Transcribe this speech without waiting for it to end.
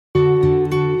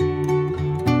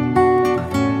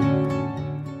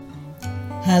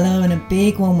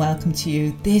big warm welcome to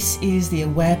you. This is the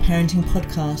Aware Parenting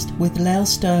Podcast with Lael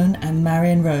Stone and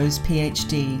Marion Rose,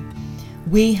 PhD.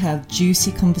 We have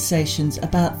juicy conversations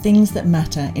about things that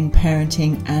matter in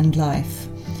parenting and life.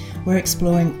 We're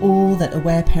exploring all that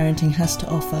Aware Parenting has to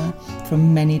offer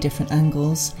from many different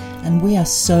angles, and we are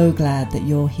so glad that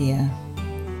you're here.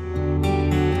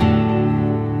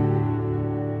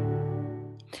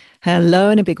 Hello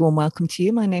and a big warm welcome to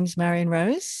you. My name's Marion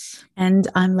Rose. And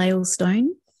I'm Lael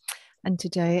Stone. And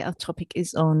today our topic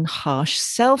is on harsh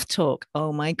self-talk.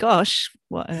 Oh my gosh.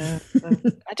 I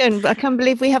can't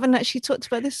believe we haven't actually talked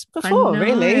about this before,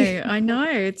 really. I know.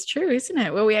 It's true, isn't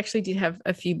it? Well, we actually did have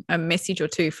a message or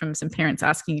two from some parents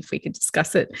asking if we could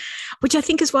discuss it, which I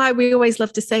think is why we always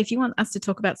love to say, if you want us to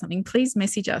talk about something, please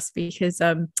message us, because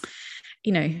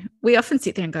we often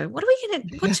sit there and go, what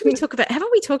should we talk about?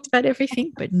 Haven't we talked about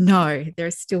everything? But no, there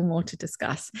is still more to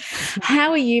discuss. How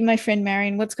are you, my friend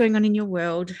Marion? What's going on in your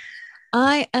world?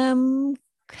 I am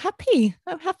happy.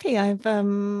 I'm happy.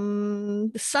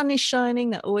 The sun is shining.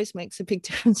 That always makes a big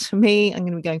difference for me. I'm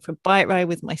going to be going for a bike ride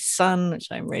with my son, which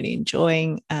I'm really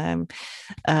enjoying.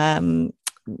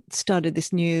 Started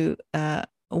this new Aware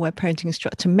Parenting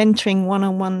Instructor mentoring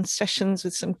one-on-one sessions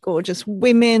with some gorgeous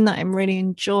women that I'm really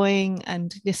enjoying,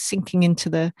 and just sinking into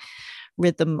the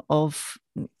rhythm of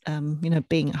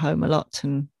being at home a lot.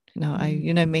 And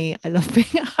me, I love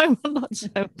being at home a lot.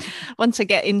 So once I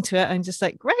get into it, I'm just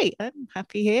like, great, I'm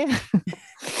happy here.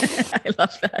 I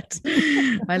love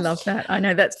that. I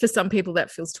know that's, for some people that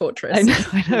feels torturous.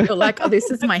 I know. You're like, oh, this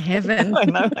is my heaven. I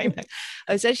know.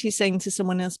 I was actually saying to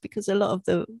someone else, because a lot of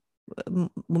the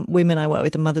women I work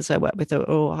with, the mothers I work with, are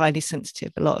all highly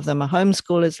sensitive. A lot of them are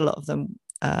homeschoolers, a lot of them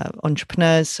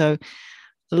entrepreneurs. So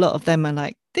a lot of them are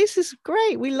like, this is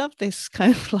great, we love this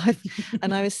kind of life.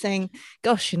 And I was saying,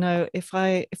 gosh, if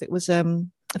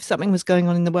something was going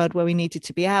on in the world where we needed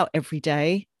to be out every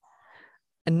day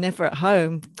and never at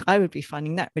home, I would be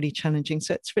finding that really challenging.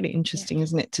 So it's really interesting,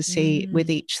 isn't it, to see with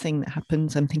each thing that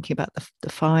happens. I'm thinking about the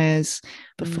fires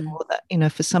before that,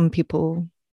 for some people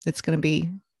it's going to be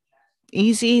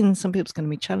easy and some people it's going to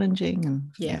be challenging.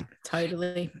 And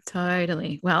totally.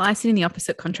 Well, I sit in the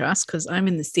opposite contrast, because I'm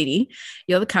in the city.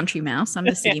 You're the country mouse, I'm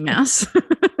the city mouse.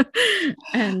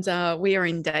 And we are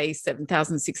in day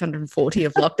 7,640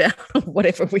 of lockdown, or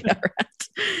whatever we are at.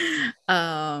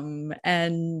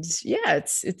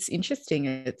 It's interesting.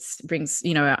 It brings,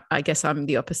 I guess I'm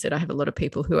the opposite. I have a lot of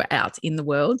people who are out in the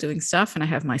world doing stuff, and I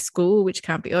have my school, which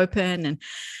can't be open. And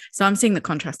so I'm seeing the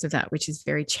contrast of that, which is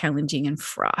very challenging and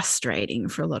frustrating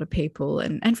for a lot of people,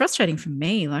 and frustrating for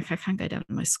me. Like, I can't go down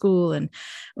to my school, and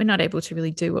we're not able to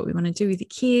really do what we want to do with the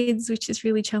kids, which is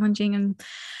really challenging.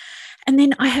 And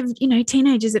then I have,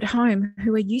 teenagers at home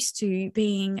who are used to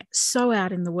being so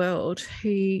out in the world,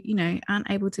 who,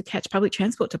 aren't able to catch public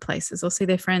transport to places or see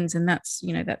their friends. And that's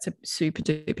a super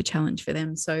duper challenge for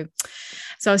them. So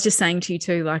I was just saying to you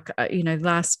too, like,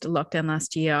 last lockdown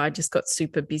last year, I just got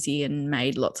super busy and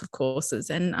made lots of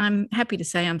courses. And I'm happy to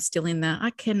say I'm still in that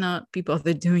I cannot be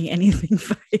bothered doing anything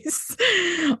phase.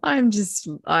 I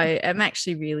am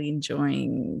actually really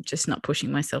enjoying just not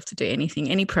pushing myself to do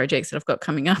anything. Any projects that I've got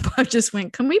coming up, I've just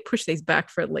went, can we push these back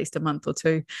for at least a month or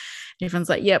two? And everyone's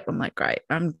like, yep. I'm like, great.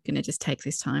 I'm going to just take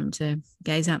this time to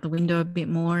gaze out the window a bit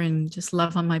more and just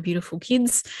love on my beautiful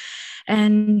kids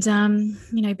and,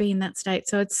 be in that state.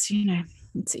 So it's,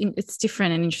 it's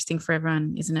different and interesting for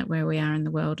everyone, isn't it, where we are in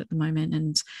the world at the moment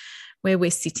and where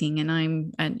we're sitting.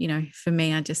 And for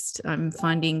me, I'm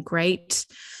finding great,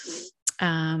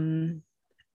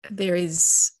 there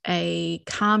is a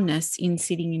calmness in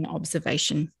sitting in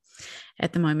observation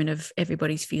at the moment of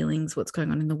everybody's feelings, what's going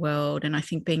on in the world. And I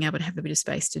think being able to have a bit of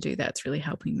space to do that's really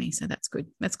helping me. So that's good.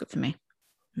 That's good for me.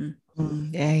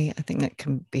 Yeah, I think that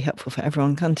can be helpful for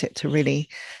everyone, can't it? To really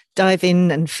dive in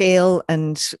and feel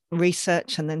and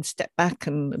research, and then step back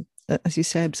and, as you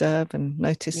say, observe and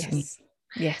notice.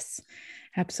 Yes.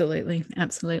 Absolutely.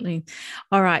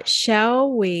 All right.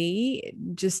 Shall we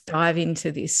just dive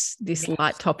into this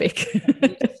light topic?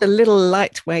 A little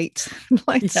lightweight,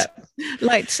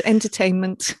 light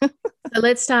entertainment. So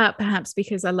let's start, perhaps,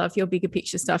 because I love your bigger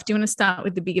picture stuff. Do you want to start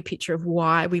with the bigger picture of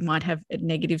why we might have a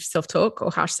negative self-talk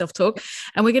or harsh self-talk?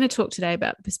 And we're going to talk today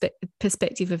about the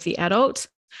perspective of the adult,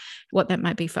 what that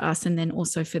might be for us, and then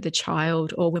also for the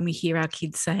child, or when we hear our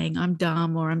kids saying, I'm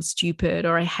dumb, or I'm stupid,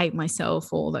 or I hate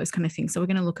myself, all those kind of things. So we're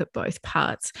going to look at both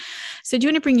parts. So do you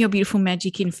want to bring your beautiful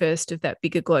magic in first of that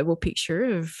bigger global picture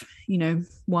of,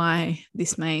 why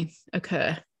this may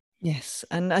occur? Yes.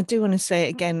 And I do want to say,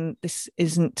 again, this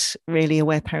isn't really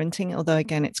aware parenting, although,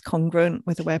 again, it's congruent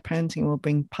with aware parenting. We'll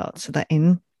bring parts of that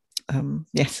in.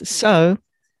 Yes. So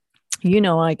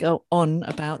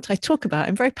I talk about,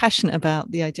 I'm very passionate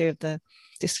about the idea of the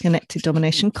disconnected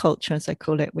domination culture, as I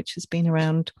call it, which has been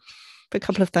around for a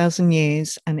couple of thousand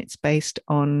years. And it's based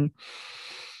on,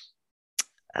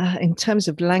 in terms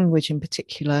of language in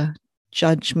particular,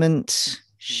 judgment,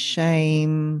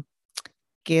 shame,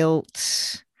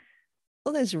 guilt,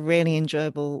 all those really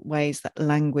enjoyable ways that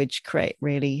language create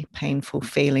really painful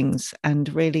feelings.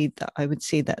 And really, that I would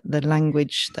see that the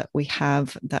language that we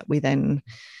have, that we then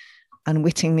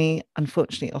unwittingly,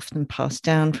 unfortunately, often passed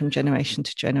down from generation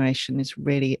to generation, is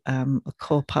really a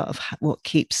core part of what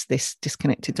keeps this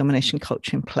disconnected domination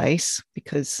culture in place.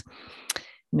 Because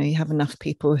you have enough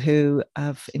people who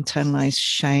have internalized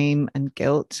shame and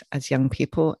guilt as young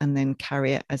people and then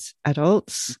carry it as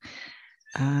adults,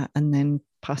 and then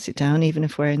pass it down, even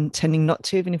if we're intending not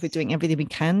to, even if we're doing everything we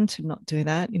can to not do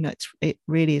that. It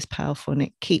really is powerful, and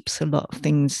it keeps a lot of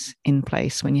things in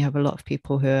place when you have a lot of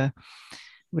people who are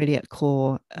really at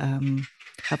core,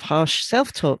 have harsh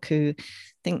self-talk, who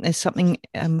think there's something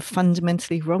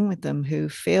fundamentally wrong with them, who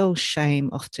feel shame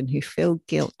often, who feel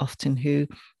guilt often, who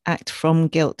act from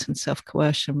guilt and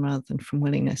self-coercion rather than from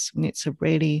willingness. And it's a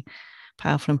really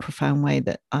powerful and profound way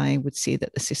that I would see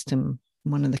that the system,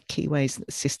 one of the key ways that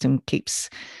the system keeps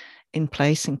in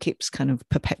place and keeps kind of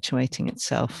perpetuating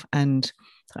itself. And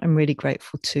I'm really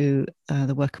grateful to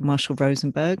the work of Marshall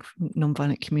Rosenberg,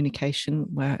 Nonviolent Communication,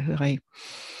 who I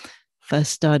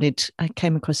first started. I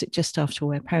came across it just after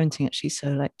Aware Parenting, actually, so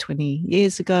like 20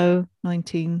 years ago,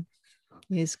 19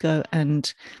 years ago.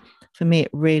 And for me, it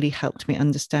really helped me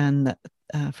understand that,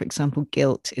 for example,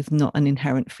 guilt is not an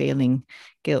inherent feeling.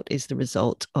 Guilt is the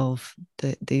result of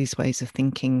these ways of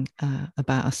thinking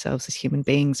about ourselves as human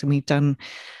beings. And we've done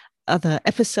other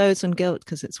episodes on guilt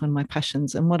because it's one of my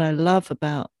passions. And what I love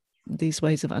about these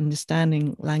ways of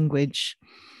understanding language,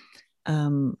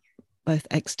 both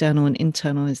external and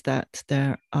internal, is that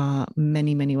there are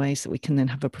many, many ways that we can then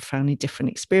have a profoundly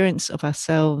different experience of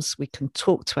ourselves. We can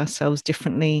talk to ourselves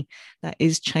differently. That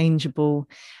is changeable.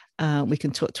 We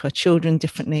can talk to our children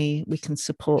differently. We can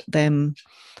support them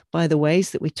by the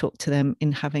ways that we talk to them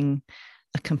in having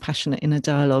a compassionate inner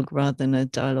dialogue rather than a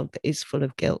dialogue that is full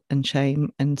of guilt and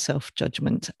shame and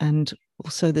self-judgment. And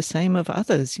also the same of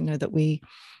others, that we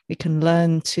can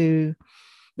learn to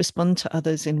respond to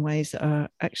others in ways that are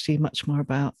actually much more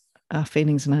about our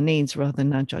feelings and our needs rather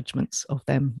than our judgments of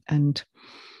them. And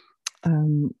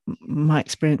my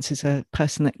experience as a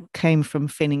person that came from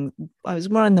feeling, I was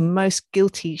one of the most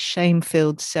guilty,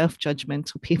 shame-filled,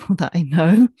 self-judgmental people that I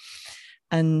know.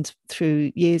 And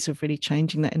through years of really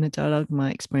changing that inner dialogue,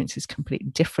 my experience is completely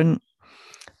different.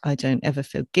 I don't ever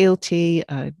feel guilty.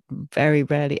 I very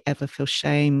rarely ever feel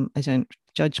shame. I don't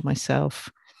judge myself.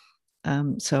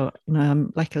 So,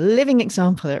 I'm like a living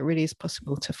example that it really is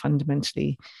possible to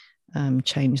fundamentally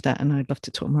change that. And I'd love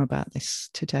to talk more about this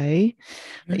today.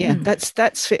 But yeah,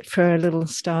 that's it for a little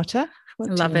starter. I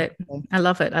love it. I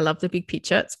love it. I love the big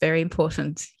picture. It's very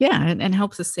important. Yeah. And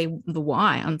helps us see the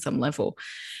why on some level.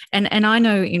 And I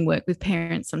know in work with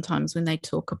parents, sometimes when they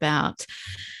talk about,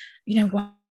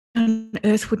 why on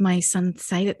earth would my son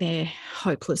say that they're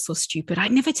hopeless or stupid? I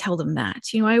never tell them that.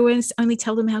 I always only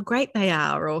tell them how great they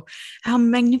are, or how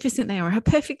magnificent they are, or how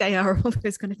perfect they are, or all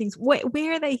those kind of things.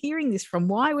 Where are they hearing this from?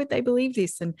 Why would they believe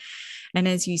this? And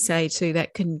as you say too,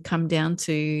 that can come down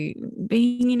to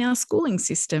being in our schooling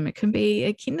system. It can be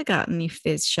a kindergarten if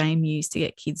there's shame used to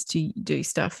get kids to do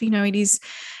stuff. It is,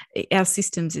 our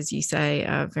systems, as you say,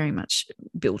 are very much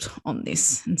built on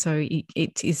this. And so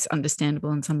it is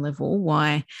understandable on some level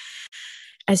why,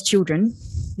 as children,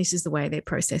 this is the way they're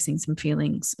processing some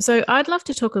feelings. So I'd love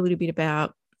to talk a little bit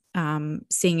about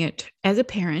seeing it as a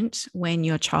parent when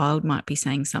your child might be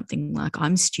saying something like,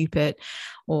 I'm stupid,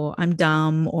 or I'm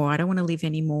dumb, or I don't want to live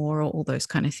anymore, or all those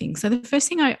kind of things. So the first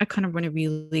thing I kind of want to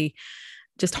really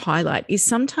just highlight is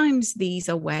sometimes these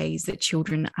are ways that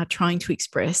children are trying to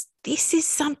express, this is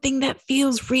something that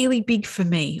feels really big for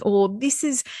me, or this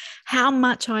is how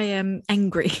much I am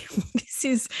angry.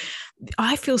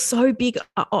 I feel so big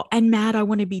and mad, I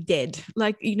want to be dead.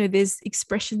 There's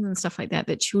expressions and stuff like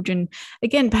that children,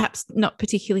 again, perhaps not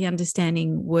particularly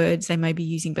understanding words they may be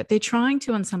using, but they're trying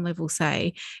to, on some level,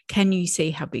 say, can you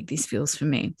see how big this feels for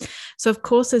me? So, of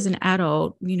course, as an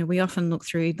adult, we often look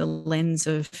through the lens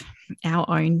of our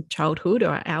own childhood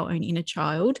or our own inner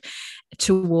child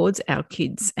towards our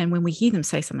kids. And when we hear them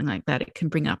say something like that, it can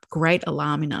bring up great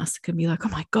alarm in us. It can be like, oh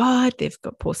my God, they've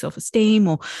got poor self-esteem,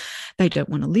 or they don't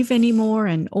want to live anymore,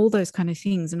 and all those kind of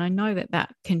things. And I know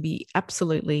that can be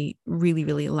absolutely really,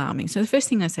 really alarming. So the first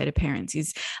thing I say to parents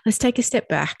is, let's take a step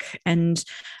back and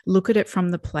look at it from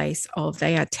the place of,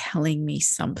 they are telling me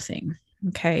something.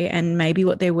 Okay. And maybe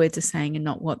what their words are saying and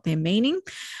not what they're meaning.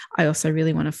 I also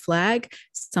really want to flag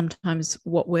sometimes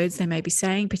what words they may be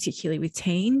saying, particularly with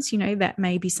teens. That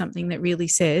may be something that really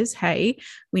says, hey,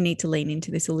 we need to lean into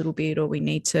this a little bit, or we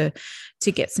need to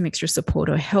get some extra support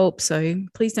or help. So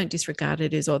please don't disregard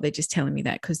it as, oh, they're just telling me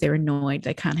that because they're annoyed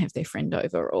they can't have their friend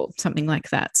over or something like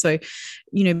that. So,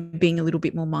 being a little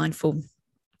bit more mindful,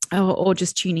 or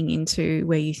just tuning into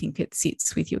where you think it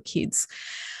sits with your kids.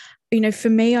 For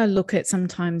me, I look at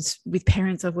sometimes with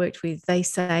parents I've worked with, they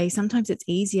say sometimes it's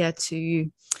easier to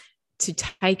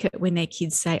take it when their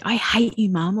kids say, I hate you,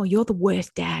 mum, or you're the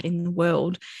worst dad in the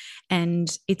world.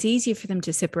 And it's easier for them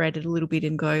to separate it a little bit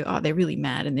and go, oh, they're really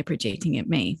mad and they're projecting at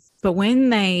me. But when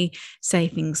they say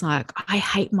things like, I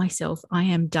hate myself, I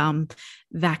am dumb,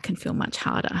 that can feel much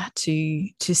harder to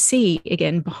see,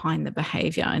 again, behind the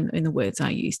behavior and in the words I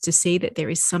use, to see that there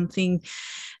is something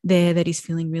there that is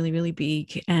feeling really, really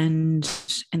big, and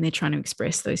they're trying to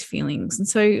express those feelings. And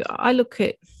so I look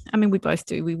at, we both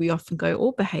do, we often go,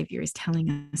 all behavior is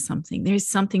telling us something. There is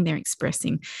something they're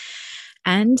expressing.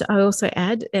 And I also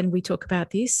add, and we talk about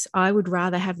this, I would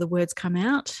rather have the words come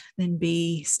out than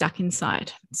be stuck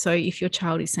inside. So if your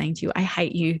child is saying to you, I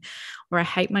hate you, or I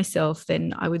hate myself,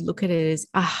 then I would look at it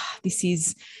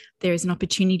as, there is an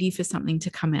opportunity for something to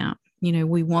come out.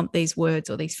 We want these words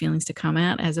or these feelings to come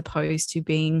out, as opposed to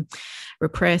being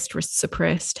repressed or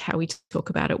suppressed, how we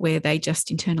talk about it, where they just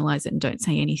internalize it and don't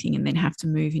say anything and then have to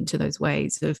move into those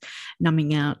ways of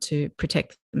numbing out to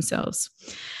protect themselves.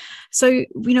 So,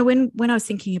 when I was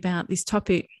thinking about this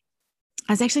topic,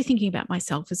 I was actually thinking about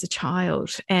myself as a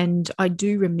child, and I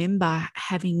do remember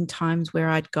having times where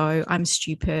I'd go, I'm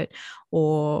stupid,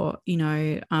 or,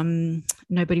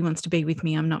 nobody wants to be with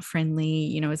me, I'm not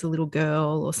friendly, as a little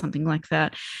girl or something like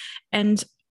that. And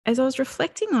as I was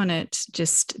reflecting on it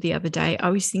just the other day, I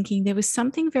was thinking there was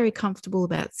something very comfortable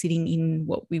about sitting in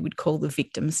what we would call the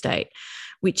victim state,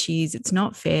 which is, it's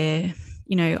not fair.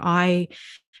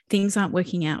 Things aren't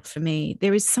working out for me.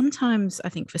 There is sometimes, I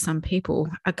think for some people,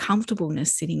 a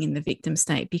comfortableness sitting in the victim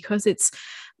state, because it's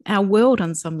our world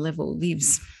on some level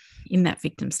lives in that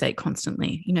victim state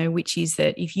constantly, which is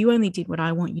that if you only did what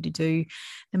I want you to do,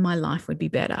 then my life would be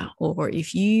better. Or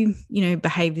if you,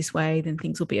 behave this way, then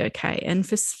things will be okay. And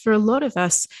for a lot of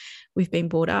us, we've been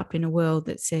brought up in a world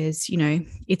that says,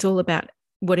 it's all about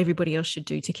what everybody else should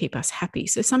do to keep us happy.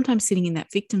 So sometimes sitting in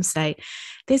that victim state,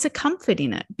 there's a comfort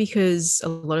in it, because a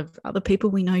lot of other people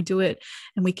we know do it,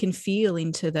 and we can feel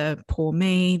into the poor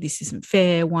me, this isn't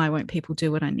fair, why won't people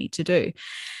do what I need to do?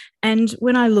 And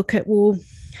when I look at, well,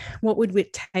 what would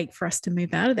it take for us to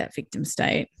move out of that victim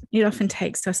state? It often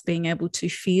takes us being able to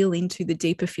feel into the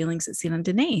deeper feelings that sit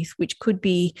underneath, which could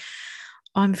be,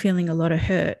 I'm feeling a lot of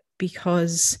hurt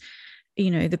because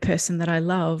the person that I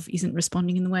love isn't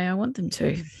responding in the way I want them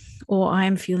to, or I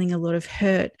am feeling a lot of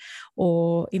hurt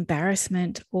or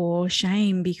embarrassment or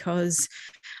shame because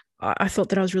I thought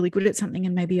that I was really good at something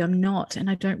and maybe I'm not, and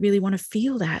I don't really want to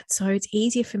feel that. So it's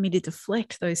easier for me to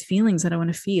deflect those feelings that I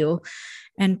want to feel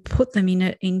and put them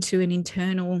into an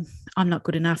internal, I'm not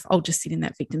good enough, I'll just sit in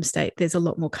that victim state. There's a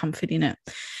lot more comfort in it.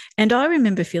 And I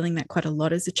remember feeling that quite a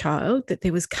lot as a child, that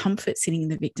there was comfort sitting in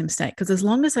the victim state, because as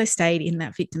long as I stayed in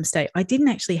that victim state, I didn't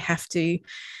actually have to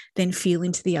then feel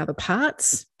into the other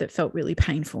parts that felt really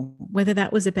painful, whether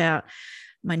that was about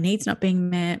my needs not being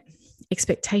met,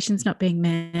 expectations not being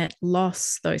met,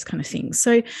 loss, those kind of things.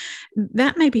 So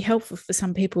that may be helpful for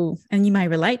some people, and you may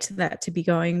relate to that, to be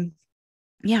going,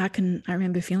 yeah, I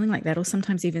remember feeling like that. Or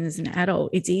sometimes even as an adult,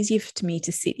 it's easier to me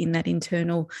to sit in that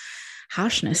internal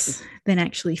harshness than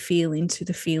actually feel into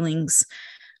the feelings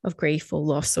of grief or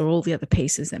loss or all the other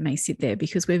pieces that may sit there,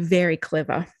 because we're very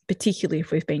clever, particularly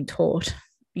if we've been taught,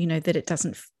 that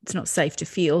it's not safe to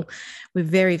feel. We're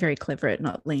very, very clever at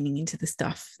not leaning into the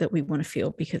stuff that we want to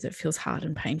feel because it feels hard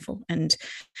and painful. And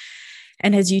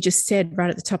as you just said right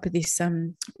at the top of this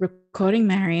recording,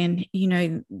 Marion,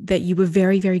 that you were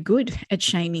very, very good at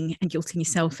shaming and guilting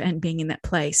yourself and being in that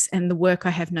place. And the work,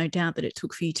 I have no doubt that it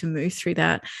took for you to move through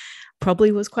that,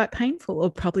 probably was quite painful, or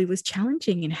probably was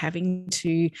challenging in having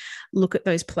to look at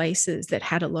those places that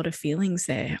had a lot of feelings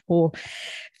there, or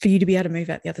for you to be able to move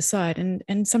out the other side.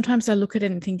 And sometimes I look at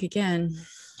it and think, again,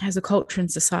 as a culture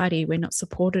and society, we're not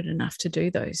supported enough to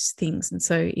do those things. And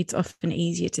so it's often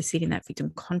easier to sit in that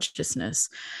victim consciousness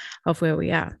of where we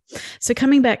are. So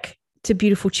coming back to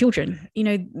beautiful children,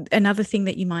 another thing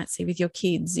that you might see with your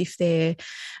kids, if they're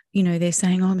they're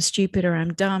saying, oh, I'm stupid or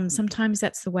I'm dumb. Sometimes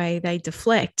that's the way they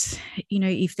deflect,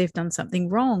 if they've done something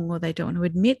wrong or they don't want to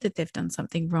admit that they've done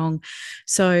something wrong.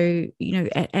 So,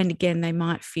 and again, they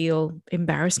might feel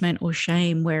embarrassment or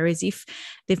shame. Whereas if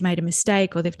they've made a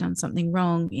mistake or they've done something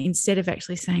wrong, instead of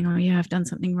actually saying, oh yeah, I've done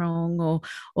something wrong,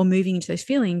 or moving into those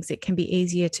feelings, it can be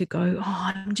easier to go,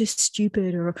 oh, I'm just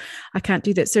stupid or I can't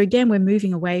do that. So again, we're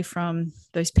moving away from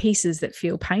those pieces that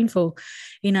feel painful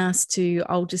in us to,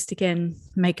 I'll just again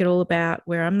make it all about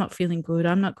where I'm not feeling good,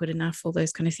 I'm not good enough, all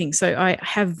those kind of things. So I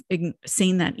have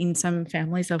seen that in some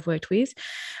families I've worked with,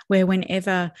 where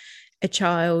whenever a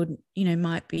child,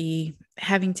 might be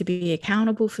having to be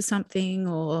accountable for something,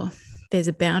 or there's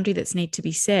a boundary that's need to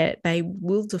be set, they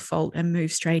will default and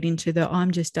move straight into the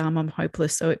I'm just dumb, I'm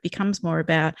hopeless. So it becomes more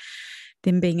about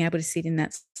them being able to sit in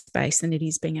that space than it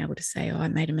is being able to say, oh, I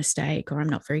made a mistake, or I'm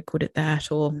not very good at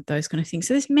that, or those kind of things.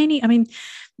 So there's many,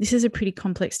 this is a pretty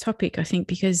complex topic, I think,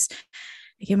 because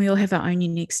again, we all have our own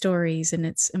unique stories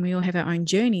and we all have our own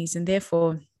journeys. And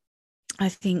therefore, I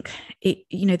think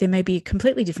there may be a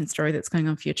completely different story that's going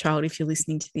on for your child if you're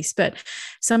listening to this, but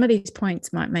some of these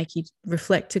points might make you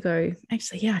reflect to go,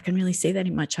 actually, yeah, I can really see that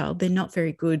in my child. They're not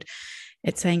very good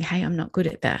at saying, hey, I'm not good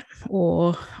at that.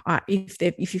 Or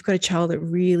if you've got a child that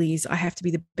really is, I have to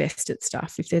be the best at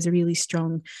stuff. If there's a really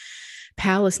strong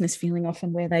powerlessness feeling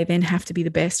often where they then have to be the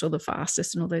best or the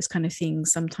fastest and all those kind of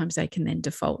things, sometimes they can then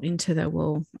default into the,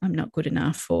 well, I'm not good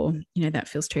enough, or, that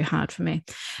feels too hard for me.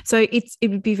 So it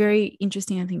would be very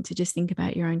interesting, I think, to just think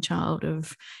about your own child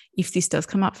of, if this does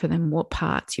come up for them, what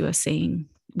parts you are seeing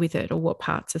with it or what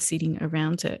parts are sitting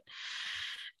around it.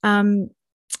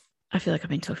 I feel like I've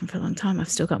been talking for a long time. I've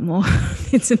still got more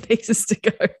bits and pieces to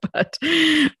go, but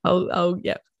I'll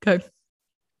go.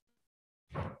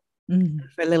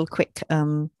 For a little quick,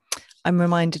 I'm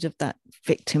reminded of that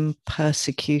victim,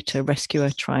 persecutor,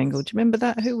 rescuer triangle. Do you remember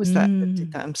that? Who was that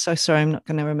did that? I'm so sorry, I'm not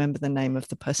going to remember the name of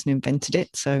the person who invented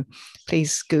it. So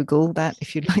please Google that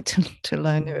if you'd like to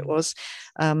learn who it was.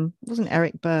 It wasn't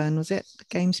Eric Byrne, was it? The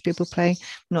games people play? I'm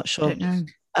not sure. I don't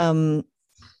know.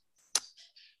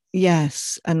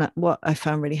 Yes, and what I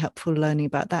found really helpful learning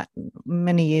about that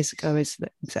many years ago is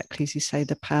that, exactly as you say,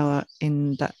 the power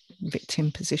in that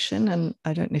victim position. And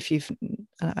I don't know if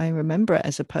I remember it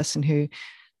as a person who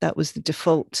that was the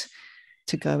default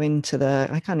to go into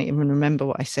I can't even remember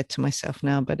what I said to myself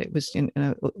now, but it was,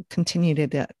 continued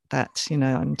that,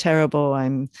 I'm terrible,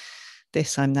 I'm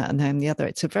this, I'm that, and I'm the other.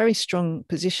 It's a very strong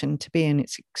position to be in.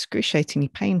 It's excruciatingly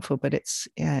painful, but it's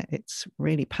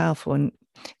really powerful. And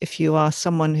if you are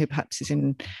someone who perhaps is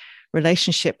in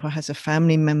relationship or has a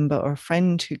family member or a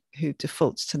friend who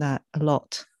defaults to that a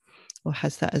lot, or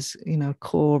has that as a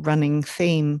core running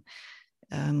theme,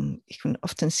 you can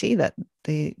often see that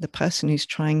the person who's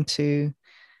trying to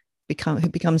who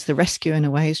becomes the rescuer in a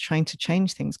way, who's trying to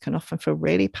change things, can often feel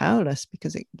really powerless,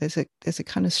 because there's a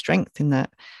kind of strength in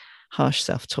that harsh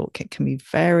self-talk. It can be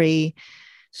very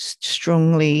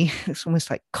strongly, it's almost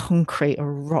like concrete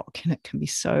or rock, and it can be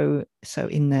so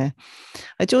in there.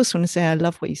 I do also want to say I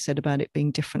love what you said about it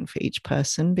being different for each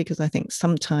person, because I think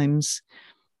sometimes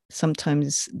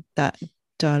that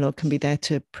dialogue can be there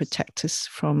to protect us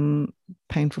from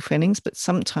painful feelings, but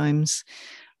sometimes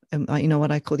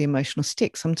what I call the emotional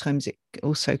stick, sometimes it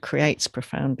also creates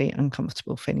profoundly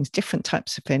uncomfortable feelings, different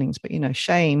types of feelings. But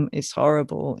shame is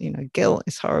horrible, guilt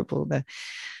is horrible. The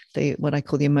what I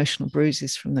call the emotional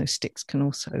bruises from those sticks can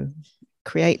also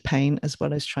create pain, as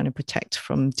well as trying to protect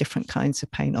from different kinds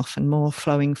of pain, often more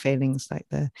flowing feelings like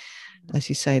as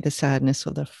you say, the sadness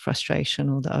or the frustration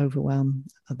or the overwhelm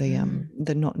or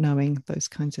the not knowing, those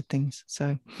kinds of things.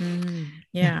 So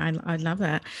I love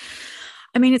that.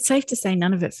 I mean, it's safe to say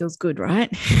none of it feels good, right?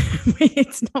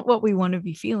 It's not what we want to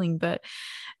be feeling, but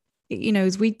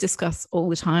as we discuss all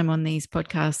the time on these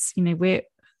podcasts,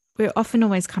 we're often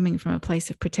always coming from a place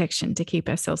of protection to keep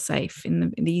ourselves safe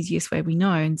in the easiest way we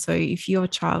know. And so if your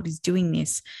child is doing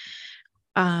this,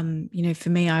 for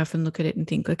me, I often look at it and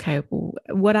think, okay, well,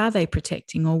 what are they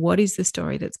protecting, or what is the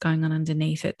story that's going on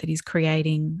underneath it that is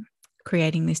creating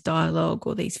this dialogue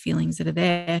or these feelings that are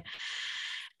there?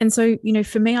 And so,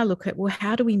 for me, I look at, well,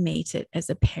 how do we meet it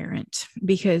as a parent?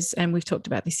 Because, and we've talked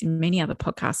about this in many other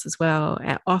podcasts as well,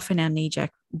 often our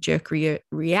knee-jerk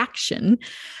reaction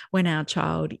when our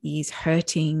child is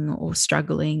hurting or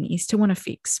struggling is to want to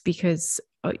fix, because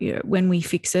when we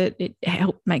fix it, it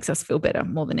makes us feel better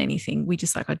more than anything. We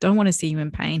just I don't want to see you in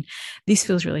pain. This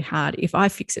feels really hard. If I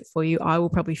fix it for you, I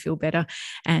will probably feel better,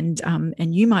 and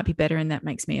you might be better, and that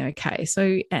makes me okay.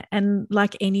 So, and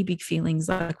like any big feelings,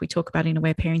 like we talk about in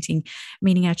Aware Parenting,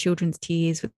 meeting our children's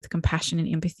tears with compassion and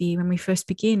empathy. When we first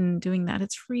begin doing that,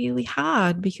 it's really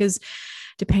hard, because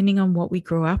depending on what we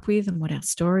grew up with and what our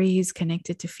story is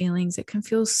connected to feelings, it can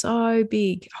feel so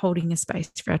big holding a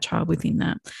space for our child within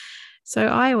that. So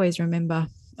I always remember,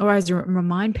 or I always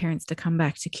remind parents to come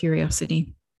back to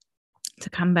curiosity, to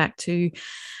come back to,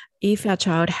 if our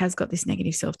child has got this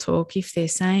negative self-talk, if they're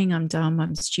saying I'm dumb,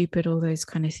 I'm stupid, all those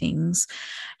kind of things,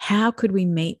 how could we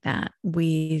meet that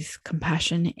with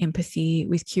compassion, empathy,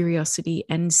 with curiosity,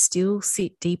 and still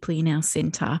sit deeply in our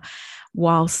center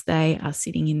whilst they are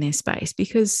sitting in their space?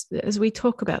 Because as we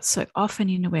talk about so often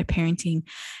in aware parenting,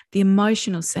 the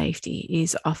emotional safety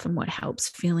is often what helps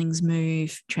feelings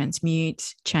move,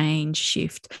 transmute, change,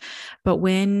 shift. But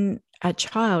when a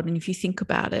child, and if you think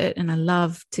about it, and I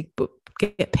love to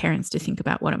get parents to think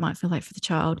about what it might feel like for the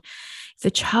child. If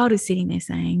the child is sitting there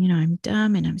saying, I'm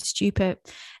dumb and I'm stupid,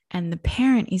 and the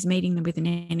parent is meeting them with an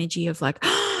energy of like,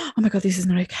 oh my God, this is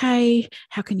not okay.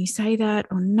 How can you say that?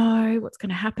 Or no, what's going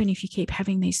to happen if you keep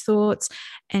having these thoughts?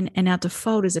 And our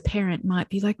default as a parent might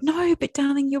be like, no, but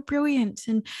darling, you're brilliant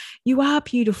and you are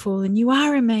beautiful and you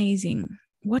are amazing.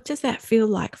 What does that feel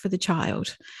like for the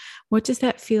child? What does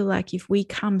that feel like if we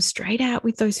come straight out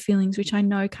with those feelings, which I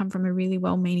know come from a really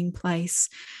well-meaning place,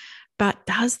 but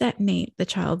does that meet the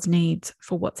child's needs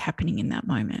for what's happening in that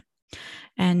moment?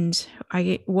 And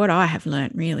what I have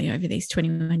learned really over these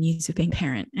 21 years of being a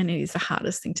parent, and it is the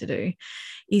hardest thing to do,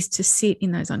 is to sit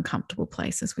in those uncomfortable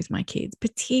places with my kids,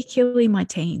 particularly my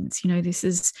teens. This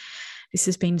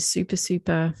has been super,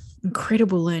 super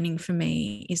incredible learning for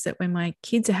me, is that when my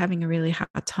kids are having a really hard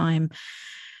time,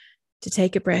 to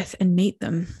take a breath and meet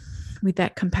them with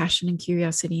that compassion and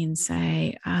curiosity and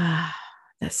say,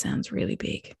 that sounds really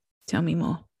big. Tell me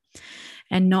more.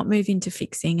 And not move into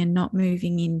fixing and not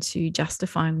moving into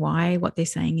justifying why what they're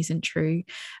saying isn't true,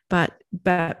 but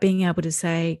being able to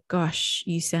say, gosh,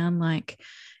 you sound like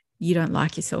you don't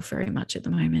like yourself very much at the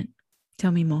moment.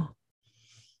 Tell me more.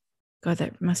 God,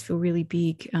 that must feel really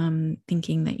big,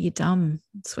 thinking that you're dumb,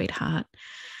 sweetheart.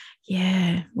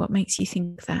 Yeah, what makes you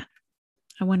think that?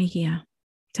 I want to hear.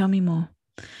 Tell me more.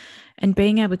 And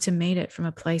being able to meet it from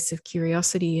a place of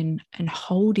curiosity and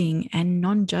holding and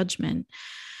non-judgment,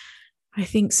 I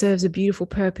think serves a beautiful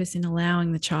purpose in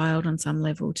allowing the child on some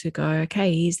level to go,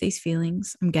 okay, here's these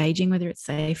feelings. I'm gauging whether it's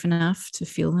safe enough to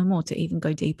feel them or to even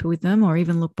go deeper with them or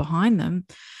even look behind them.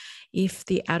 If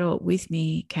the adult with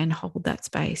me can hold that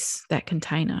space, that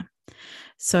container.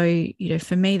 So,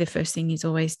 for me, the first thing is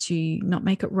always to not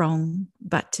make it wrong,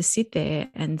 but to sit there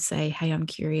and say, hey, I'm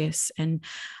curious and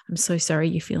I'm so sorry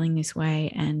you're feeling this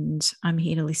way. And I'm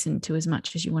here to listen to as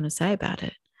much as you want to say about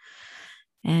it.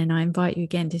 And I invite you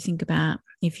again to think about,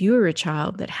 if you were a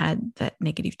child that had that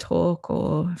negative talk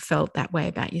or felt that way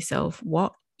about yourself,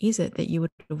 what is it that you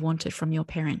would have wanted from your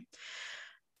parent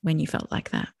when you felt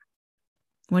like that?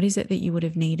 What is it that you would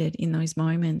have needed in those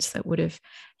moments that would have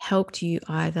helped you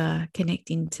either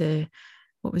connect into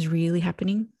what was really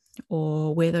happening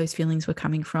or where those feelings were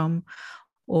coming from,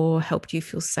 or helped you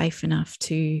feel safe enough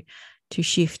to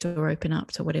shift or open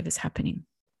up to whatever's happening?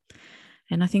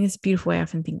 And I think it's a beautiful way I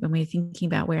often think when we're thinking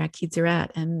about where our kids are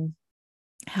at and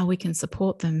how we can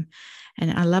support them. And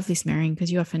I love this, Marion,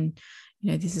 because you often,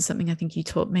 this is something I think you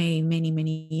taught me many,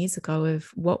 many years ago, of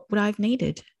what would I have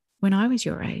needed when I was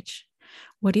your age?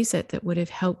 What is it that would have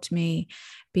helped me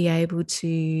be able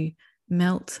to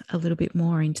melt a little bit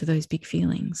more into those big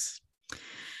feelings?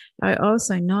 I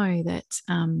also know that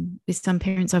with some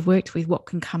parents I've worked with, what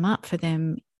can come up for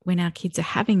them when our kids are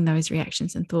having those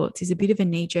reactions and thoughts is a bit of a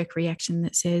knee-jerk reaction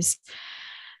that says,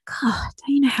 God,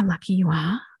 don't you know how lucky you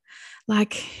are?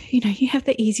 Like, you have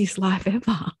the easiest life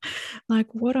ever.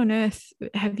 Like, what on earth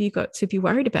have you got to be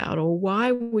worried about? Or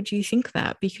why would you think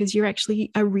that? Because you're actually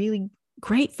a really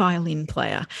great violin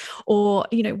player, or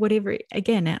whatever.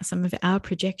 Again, some of our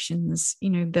projections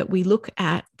that we look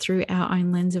at through our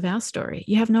own lens of our story.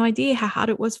 You have no idea how hard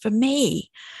it was for me,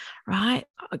 right?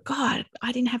 Oh, God,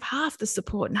 I didn't have half the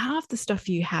support and half the stuff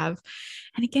you have.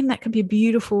 And again, that can be a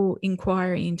beautiful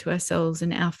inquiry into ourselves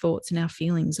and our thoughts and our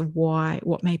feelings of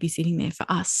what may be sitting there for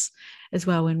us as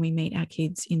well when we meet our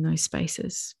kids in those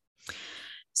spaces.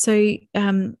 So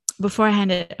before I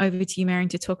hand it over to you, Marion,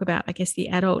 to talk about, I guess, the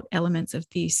adult elements of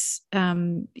this,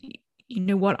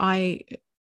 what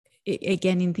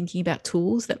again, in thinking about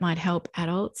tools that might help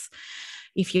adults,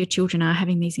 if your children are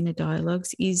having these inner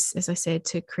dialogues, is, as I said,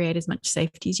 to create as much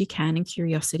safety as you can and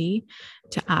curiosity,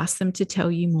 to ask them to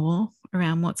tell you more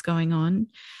around what's going on,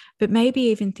 but maybe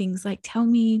even things like, tell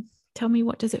me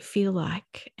what does it feel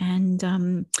like, and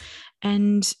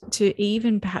to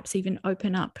even perhaps even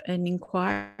open up an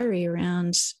inquiry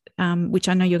around, which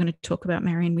I know you're going to talk about,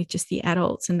 Marion, with just the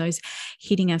adults and those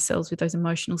hitting ourselves with those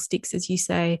emotional sticks, as you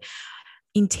say.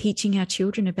 in teaching our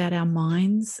children about our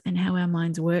minds and how our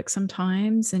minds work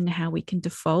sometimes, and how we can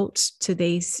default to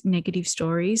these negative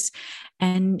stories,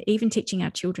 and even teaching our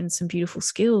children some beautiful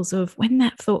skills of when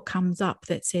that thought comes up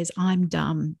that says, I'm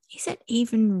dumb, is it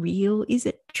even real? Is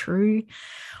it true?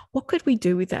 What could we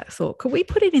do with that thought? Could we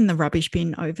put it in the rubbish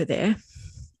bin over there?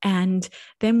 And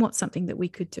then what's something that we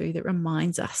could do that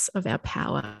reminds us of our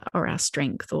power or our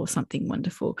strength or something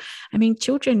wonderful? I mean,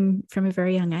 children from a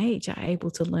very young age are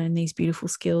able to learn these beautiful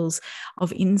skills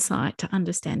of insight to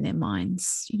understand their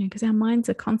minds, because our minds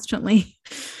are constantly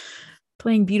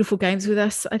playing beautiful games with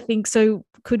us, I think. So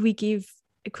could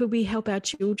we help our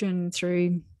children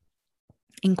through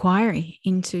inquiry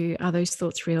into, are those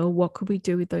thoughts real? What could we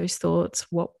do with those thoughts?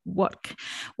 What would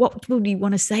we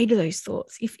want to say to those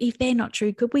thoughts? If they're not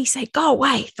true, could we say, go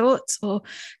away, thoughts? Or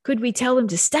could we tell them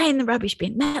to stay in the rubbish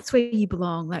bin? That's where you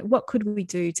belong. Like, what could we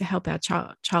do to help our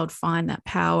child find that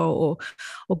power, or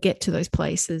get to those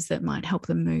places that might help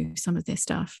them move some of their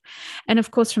stuff? And of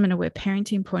course, from an aware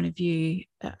parenting point of view,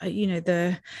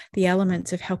 the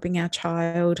elements of helping our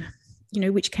child,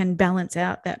 which can balance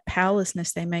out that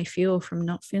powerlessness they may feel from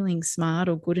not feeling smart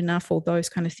or good enough, or those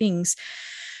kind of things.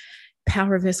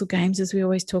 Power reversal games, as we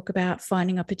always talk about,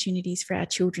 finding opportunities for our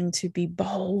children to be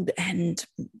bold and,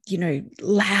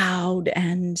 loud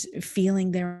and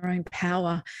feeling their own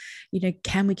power.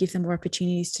 Can we give them more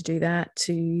opportunities to do that,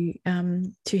 to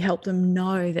help them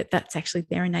know that that's actually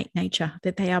their innate nature,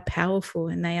 that they are powerful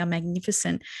and they are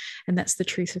magnificent, and that's the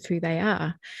truth of who they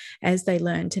are, as they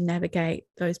learn to navigate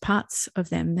those parts of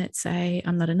them that say,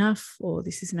 I'm not enough, or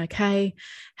this isn't okay.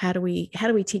 How do we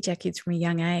teach our kids from a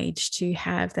young age to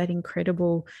have that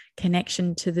incredible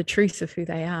connection to the truth of who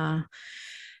they are,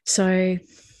 so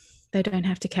they don't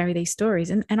have to carry these stories?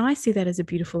 And I see that as a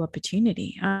beautiful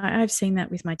opportunity. I've seen that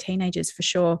with my teenagers for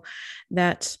sure,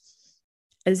 that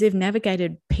as they've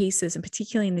navigated pieces, and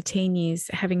particularly in the teen years,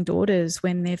 having daughters,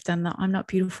 when they've done that, I'm not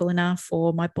beautiful enough,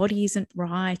 or my body isn't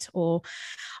right, or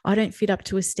I don't fit up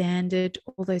to a standard,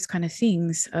 all those kind of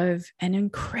things, of an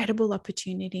incredible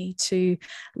opportunity to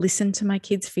listen to my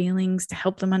kids' feelings, to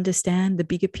help them understand the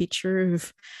bigger picture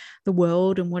of the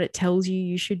world and what it tells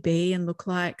you should be and look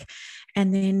like,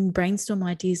 and then brainstorm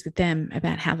ideas with them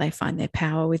about how they find their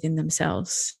power within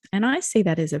themselves. And I see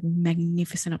that as a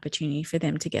magnificent opportunity for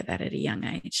them to get that at a young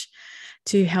age,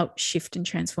 to help shift and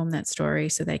transform that story,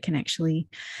 so they can actually,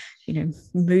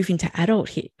 move into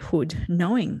adulthood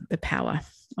knowing the power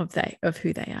of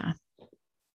who they are.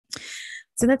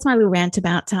 So that's my little rant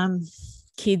about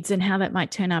kids and how that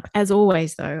might turn up. As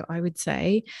always, though, I would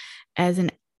say, as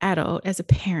an adult, as a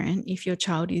parent, if your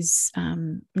child is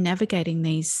navigating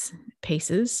these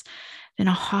pieces, then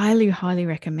I highly, highly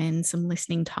recommend some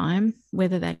listening time,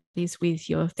 whether that is with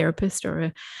your therapist or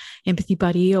an empathy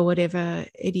buddy or whatever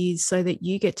it is, so that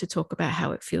you get to talk about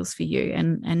how it feels for you.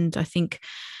 And I think,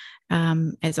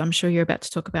 as I'm sure you're about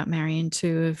to talk about, Marion,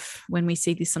 too, of when we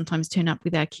see this sometimes turn up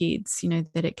with our kids,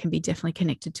 that it can be definitely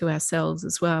connected to ourselves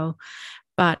as well.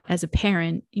 But as a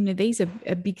parent, these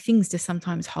are big things to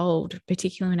sometimes hold,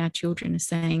 particularly when our children are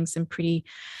saying some pretty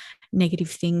negative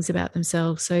things about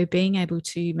themselves. So being able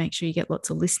to make sure you get lots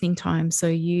of listening time, so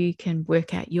you can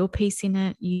work out your piece in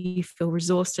it, you feel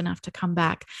resourced enough to come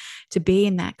back, to be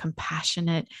in that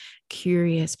compassionate,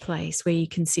 curious place where you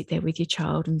can sit there with your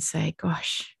child and say,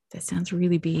 gosh, that sounds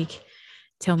really big.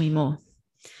 Tell me more.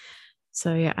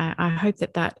 So yeah, I hope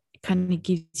that kind of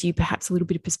gives you perhaps a little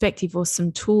bit of perspective, or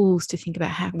some tools to think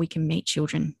about how we can meet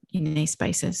children in these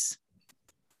spaces.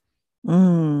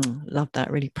 Love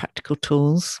that. Really practical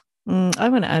tools. I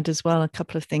want to add as well a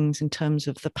couple of things in terms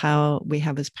of the power we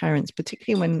have as parents,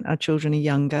 particularly when our children are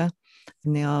younger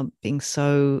and they are being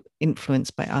so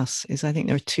influenced by us. Is I think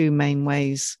there are two main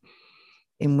ways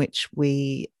in which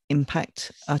we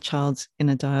impact our child's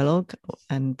inner dialogue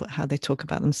and how they talk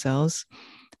about themselves.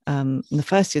 And the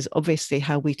first is obviously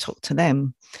how we talk to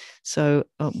them. So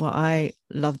what I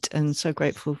loved and so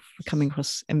grateful for coming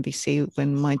across MVC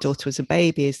when my daughter was a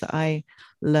baby is that I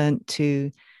learned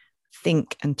to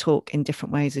think and talk in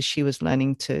different ways as she was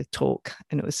learning to talk,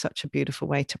 and it was such a beautiful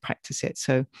way to practice it.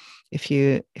 So if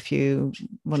you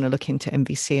want to look into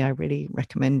MVC, I really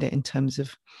recommend it in terms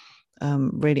of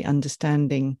really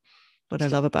understanding. What I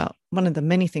love about one of the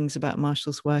many things about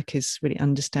Marshall's work is really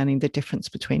understanding the difference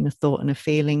between a thought and a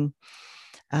feeling.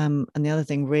 And the other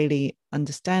thing, really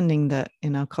understanding that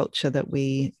in our culture that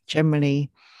we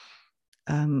generally,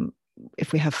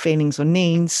 if we have feelings or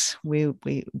needs,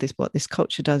 what this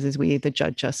culture does is we either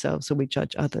judge ourselves or we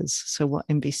judge others. So what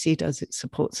MVC does, it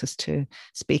supports us to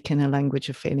speak in a language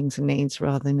of feelings and needs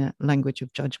rather than a language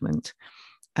of judgment.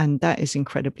 And that is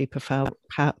incredibly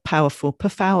powerful.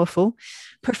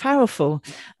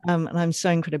 And I'm so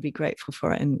incredibly grateful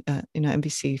for it. And,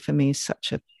 MBC for me is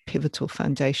such a pivotal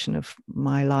foundation of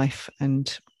my life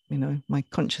and, my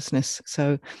consciousness.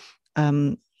 So,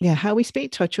 how we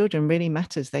speak to our children really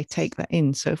matters. They take that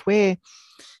in. So if we're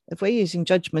using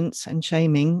judgments and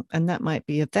shaming, and that might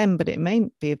be of them, but it may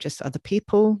be of just other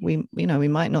people. We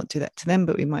might not do that to them,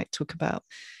 but we might talk about,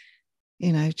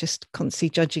 just constantly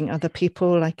judging other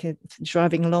people, like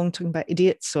driving along, talking about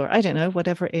idiots, or I don't know,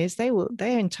 whatever it is. They're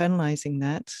internalizing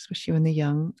that, especially when they're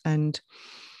young. And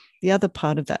the other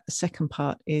part of that, the second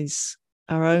part, is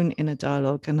our own inner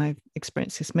dialogue. And I've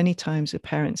experienced this many times with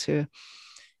parents who are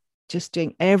just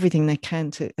doing everything they can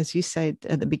to, as you said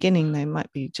at the beginning, they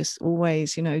might be just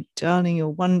always, darling, you're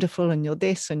wonderful and you're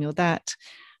this and you're that.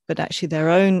 But actually their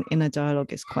own inner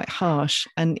dialogue is quite harsh.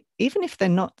 And even if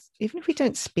we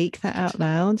don't speak that out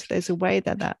loud, there's a way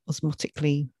that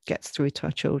osmotically gets through to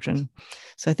our children.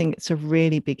 So I think it's a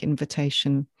really big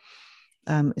invitation,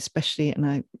 especially, and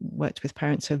I worked with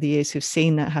parents over the years who've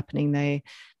seen that happening.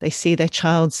 They see their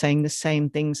child saying the same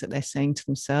things that they're saying to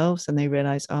themselves, and they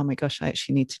realize, oh my gosh, I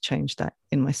actually need to change that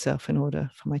in myself in order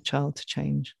for my child to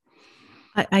change.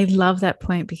 I love that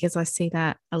point, because I see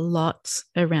that a lot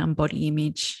around body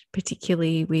image,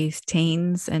 particularly with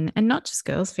teens and not just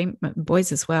girls,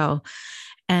 boys as well.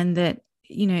 And that,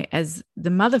 as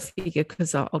the mother figure,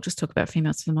 because I'll just talk about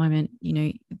females for the moment,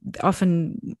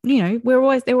 often, they're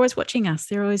always watching us.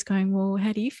 They're always going, well,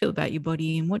 how do you feel about your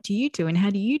body, and what do you do, and how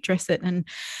do you dress it, and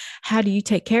how do you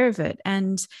take care of it?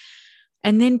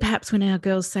 And then perhaps when our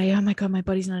girls say, oh my God, my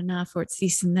body's not enough, or it's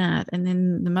this and that, and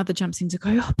then the mother jumps in to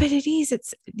go, oh, but it is,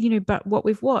 it's, but what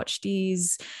we've watched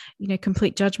is,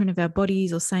 complete judgment of our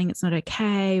bodies, or saying it's not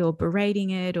okay, or berating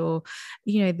it, or,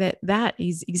 that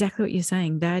is exactly what you're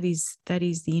saying. That is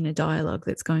the inner dialogue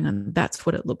that's going on. That's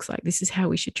what it looks like. This is how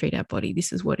we should treat our body.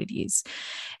 This is what it is.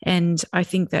 And I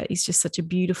think that is just such a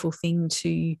beautiful thing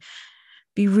to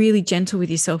be really gentle with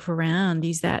yourself around,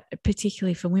 is that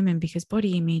particularly for women, because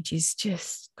body image is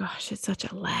just, gosh, it's such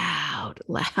a loud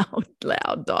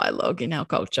dialogue in our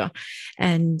culture.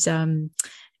 And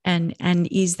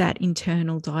is that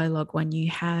internal dialogue one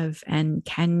you have, and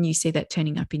can you see that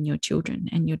turning up in your children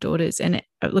and your daughters? And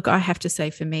look, I have to say,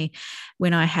 for me,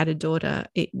 when I had a daughter,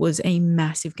 it was a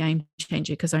massive game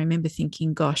changer, because I remember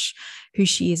thinking, gosh, who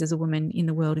she is as a woman in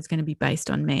the world is going to be based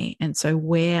on me. And so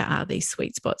where are these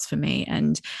sweet spots for me?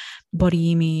 And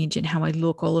body image and how I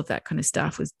look, all of that kind of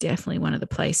stuff was definitely one of the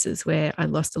places where I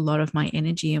lost a lot of my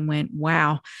energy and went,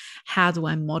 wow, how do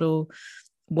I model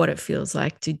what it feels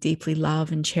like to deeply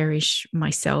love and cherish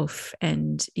myself?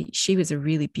 And she was a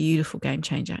really beautiful game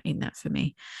changer in that for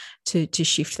me, to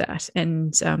shift that.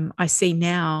 And I see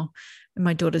now,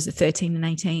 my daughters are 13 and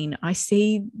 18, I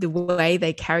see the way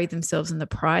they carry themselves and the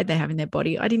pride they have in their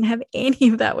body. I didn't have any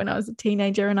of that when I was a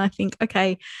teenager. And I think,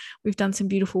 okay, we've done some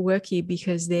beautiful work here,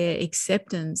 because their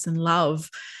acceptance and love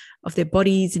of their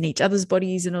bodies and each other's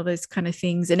bodies and all those kind of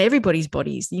things, and everybody's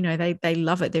bodies, they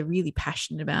love it. They're really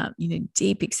passionate about,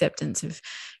 deep acceptance of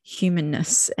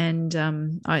humanness. And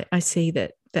I see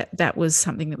that was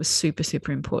something that was super,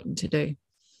 super important to do.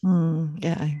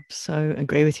 Yeah, I so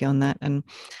agree with you on that. And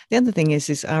the other thing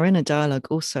is our inner dialogue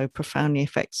also profoundly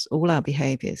affects all our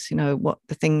behaviors. What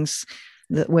the things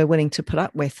that we're willing to put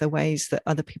up with, the ways that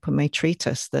other people may treat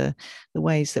us, the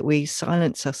ways that we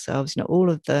silence ourselves,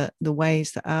 all of the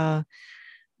ways that our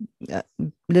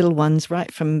little ones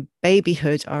right from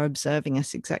babyhood are observing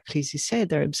us, exactly as you said.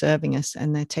 They're observing us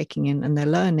and they're taking in and they're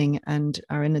learning, and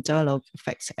our inner dialogue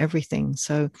affects everything.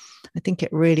 So I think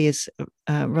it really is,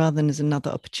 rather than as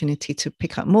another opportunity to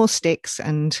pick up more sticks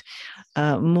and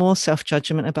more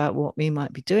self-judgment about what we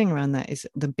might be doing around that, is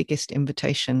the biggest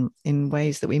invitation in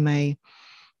ways that we may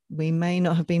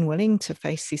not have been willing to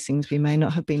face these things. We may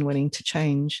not have been willing to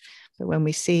change. But when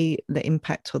we see the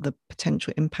impact or the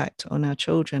potential impact on our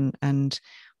children, and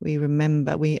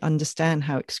we understand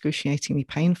how excruciatingly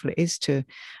painful it is to,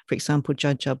 for example,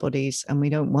 judge our bodies, and we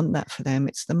don't want that for them,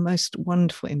 it's the most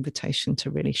wonderful invitation to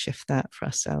really shift that for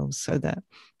ourselves so that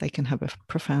they can have a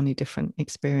profoundly different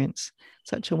experience.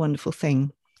 Such a wonderful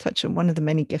thing. One of the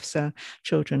many gifts our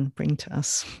children bring to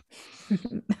us.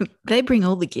 They bring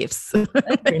all the gifts. They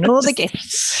bring all the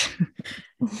gifts.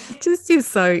 It just is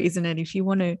so, isn't it? If you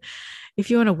want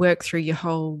to work through your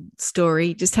whole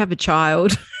story, just have a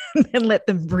child and let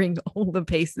them bring all the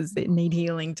pieces that need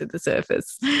healing to the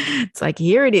surface. It's like,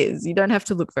 here it is. You don't have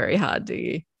to look very hard, do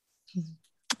you?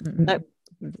 Nope.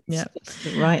 Yeah,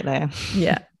 right there.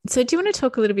 Yeah. So do you want to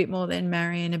talk a little bit more then,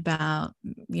 Marion, about,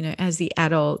 as the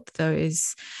adult,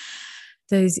 those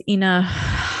inner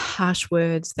harsh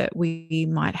words that we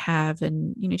might have.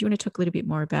 And, do you want to talk a little bit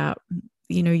more about,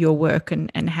 your work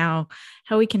and how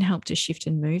we can help to shift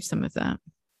and move some of that?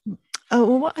 Oh,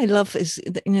 well, what I love is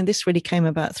that, this really came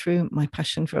about through my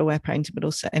passion for aware parenting, but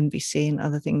also NVC and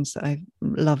other things that I've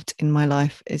loved in my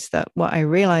life, is that what I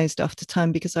realized after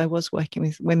time, because I was working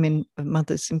with women,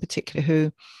 mothers in particular,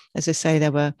 who, as I say, they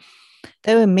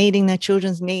were meeting their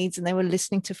children's needs, and they were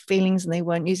listening to feelings, and they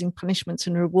weren't using punishments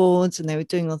and rewards, and they were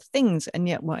doing all the things. And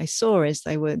yet what I saw is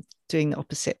they were doing the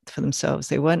opposite for themselves.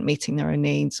 They weren't meeting their own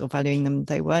needs or valuing them.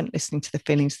 They weren't listening to the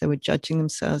feelings. They were judging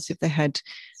themselves if they had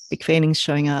big feelings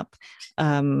showing up.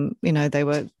 They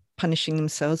were punishing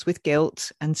themselves with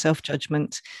guilt and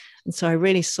self-judgment. And so I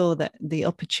really saw that the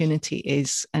opportunity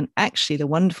is, and actually the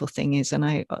wonderful thing is, and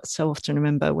I so often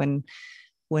remember when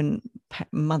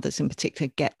mothers in particular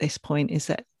get this point, is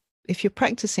that if you're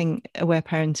practicing aware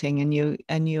parenting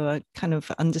and you are kind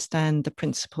of understand the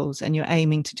principles, and you're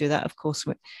aiming to do that, of course,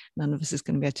 none of us is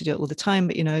going to be able to do it all the time,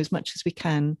 but as much as we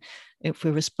can, if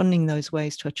we're responding those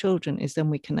ways to our children, is then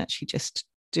we can actually just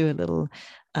do a little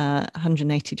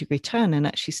 180-degree turn and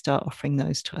actually start offering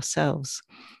those to ourselves.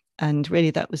 And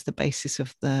really that was the basis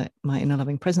of my inner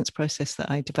loving presence process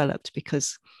that I developed,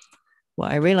 because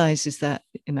what I realized is that,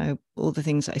 all the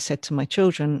things that I said to my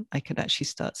children, I could actually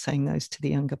start saying those to the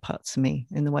younger parts of me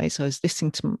in the ways I was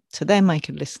listening to them, I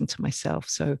could listen to myself.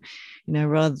 So,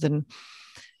 rather than,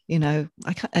 I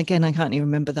can't even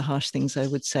remember the harsh things I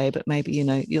would say, but maybe,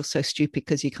 you're so stupid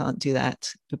because you can't do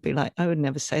that. It would be like, I would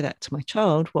never say that to my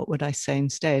child. What would I say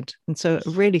instead? And so a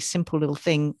really simple little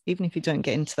thing, even if you don't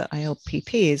get into the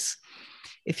ILPP, is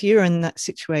if you're in that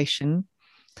situation,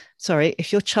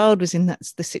 if your child was in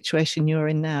the situation you're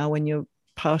in now, when you're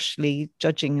partially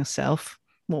judging yourself,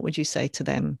 what would you say to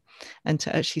them? And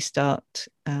to actually start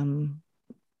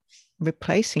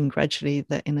replacing gradually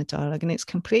the inner dialogue. And it's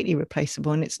completely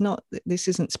replaceable. And this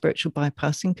isn't spiritual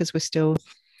bypassing, because we're still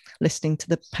listening to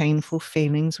the painful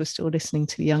feelings. We're still listening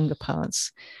to the younger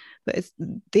parts. But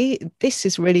this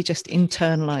is really just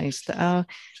internalized. That our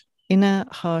inner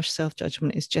harsh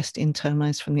self-judgment is just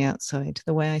internalized from the outside.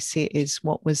 The way I see it is,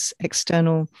 what was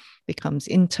external becomes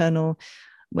internal.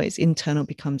 What is internal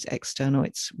becomes external.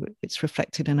 It's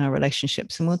reflected in our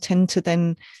relationships, and we'll tend to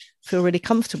then feel really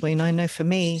comfortable. And I know for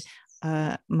me,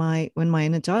 when my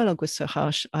inner dialogue was so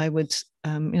harsh, I would,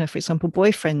 for example,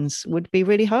 boyfriends would be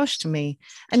really harsh to me,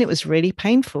 and it was really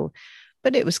painful.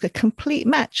 But it was a complete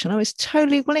match, and I was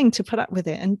totally willing to put up with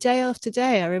it. And day after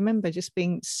day, I remember just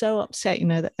being so upset,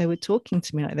 that they were talking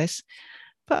to me like this.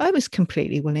 But I was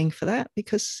completely willing for that,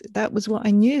 because that was what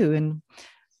I knew.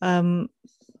 And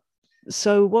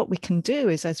so what we can do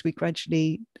is, as we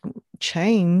gradually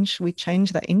change, we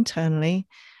change that internally.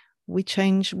 We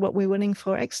change what we're willing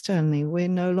for externally. We're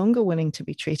no longer willing to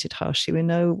be treated harshly. We're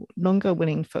no longer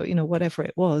willing for, whatever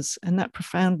it was. And that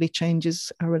profoundly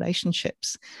changes our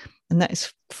relationships. And that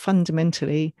is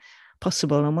fundamentally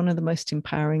possible, and one of the most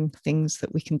empowering things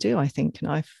that we can do, I think. And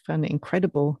I've found it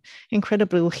incredible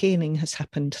healing has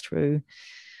happened through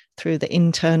the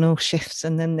internal shifts,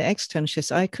 and then the external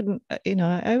shifts. I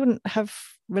wouldn't have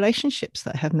relationships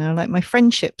that I have now, like my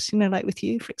friendships, like with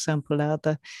you, for example,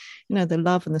 the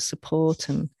love and the support.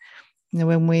 And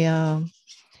when we are,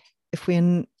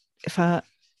 if our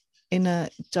inner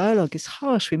dialogue is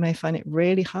harsh, we may find it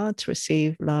really hard to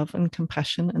receive love and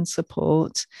compassion and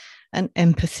support and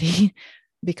empathy,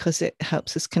 because it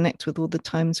helps us connect with all the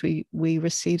times we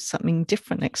receive something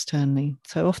different externally.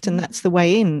 So often that's the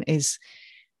way in, is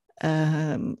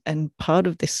and part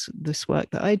of this work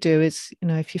that I do is,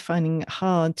 if you're finding it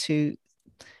hard to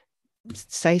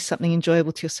say something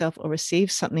enjoyable to yourself or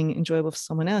receive something enjoyable for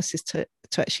someone else, is to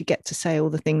actually get to say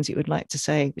all the things you would like to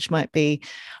say, which might be,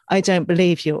 I don't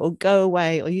believe you, or go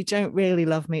away, or you don't really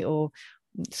love me. Or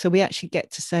so we actually get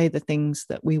to say the things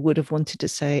that we would have wanted to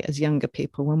say as younger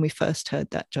people, when we first heard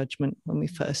that judgment, when we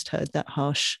first heard that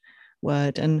harsh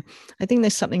word. And I think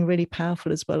there's something really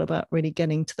powerful as well about really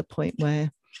getting to the point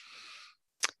where,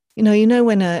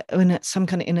 when some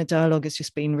kind of inner dialogue has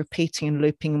just been repeating and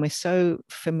looping, and we're so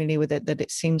familiar with it that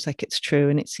it seems like it's true,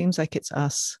 and it seems like it's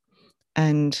us.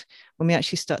 And when we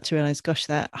actually start to realize, gosh,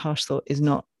 that harsh thought is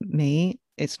not me,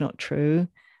 it's not true.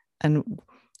 And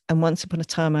once upon a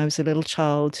time, I was a little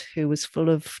child who was full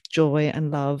of joy and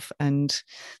love and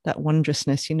that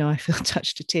wondrousness. I feel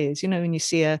touched to tears. When you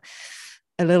see a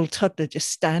little toddler just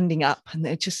standing up, and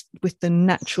they're just with the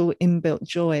natural inbuilt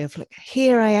joy of, like,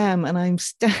 here I am and I'm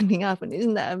standing up, and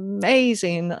isn't that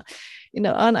amazing?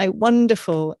 Aren't I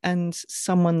wonderful? And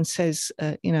someone says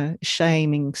a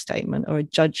shaming statement or a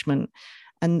judgment,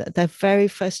 and the very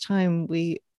first time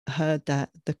we heard that,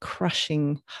 the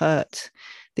crushing hurt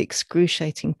the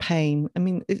excruciating pain. I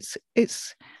mean,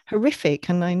 it's horrific.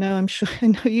 And I know, I'm sure, I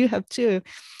know you have too,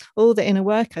 all the inner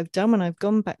work I've done when I've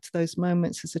gone back to those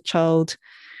moments as a child.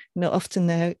 Often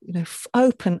they're,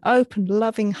 open,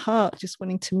 loving heart, just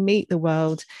wanting to meet the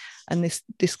world, and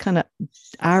this kind of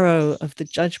arrow of the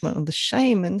judgment or the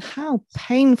shame, and how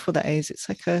painful that is. It's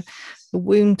like a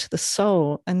wound to the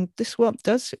soul. And this work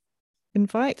does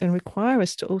invite and require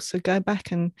us to also go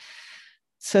back, and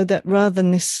so that rather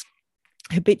than this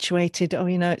habituated,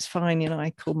 it's fine, I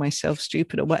call myself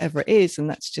stupid or whatever it is, and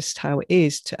that's just how it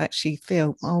is, to actually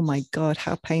feel, oh my God,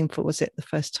 how painful was it the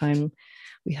first time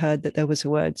we heard that there was a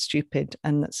word stupid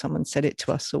and that someone said it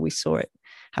to us, or we saw it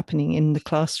happening in the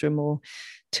classroom or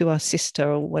to our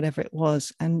sister or whatever it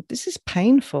was. And this is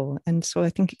painful. And so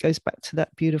I think it goes back to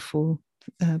that beautiful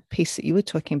piece that you were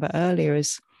talking about earlier,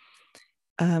 is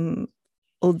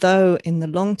although in the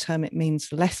long term it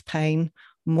means less pain,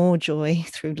 more joy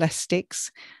through less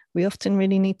sticks, we often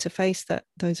really need to face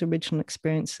those original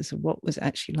experiences of what was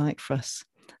actually like for us.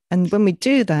 And when we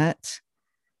do that,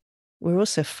 we're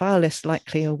also far less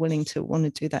likely or willing to want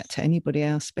to do that to anybody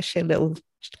else, especially a little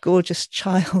gorgeous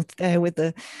child there with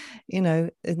in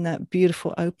that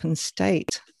beautiful open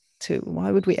state.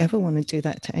 Why would we ever want to do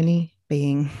that to any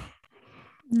being?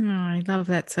 Oh, I love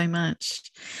that so much.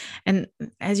 And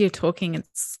as you're talking,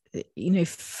 it's,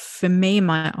 for me,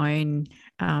 my own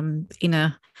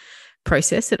inner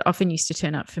process, it often used to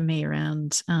turn up for me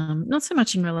around, not so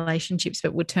much in relationships,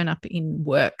 but would turn up in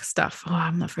work stuff. Oh,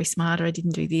 I'm not very smart, or I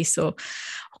didn't do this, or,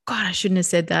 oh God, I shouldn't have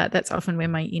said that. That's often where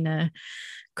my inner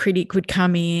critic would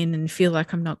come in and feel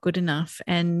like I'm not good enough.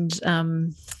 And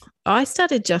I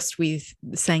started just with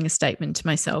saying a statement to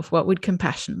myself: what would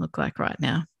compassion look like right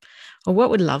now? Or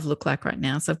what would love look like right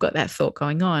now? So I've got that thought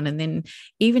going on. And then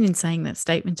even in saying that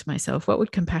statement to myself, what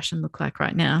would compassion look like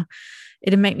right now?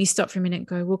 It'd make me stop for a minute and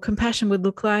go, well, compassion would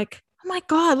look like, oh my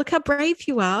God, look how brave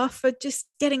you are for just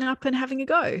getting up and having a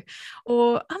go.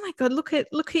 Or, oh my God, look at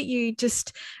you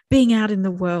just being out in the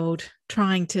world,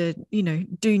 trying to,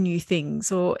 do new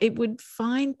things. Or it would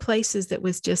find places that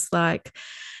was just like,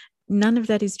 none of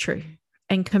that is true.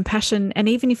 And compassion, and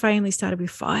even if I only started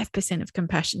with 5% of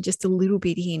compassion, just a little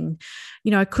bit in,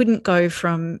 I couldn't go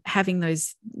from having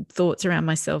those thoughts around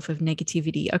myself of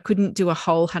negativity. I couldn't do a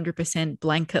whole 100%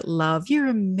 blanket love. You're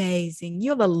amazing.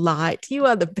 You're the light. You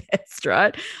are the best,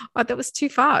 right? That was too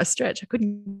far a stretch. I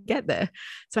couldn't get there.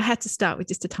 So I had to start with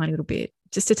just a tiny little bit.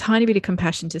 Just a tiny bit of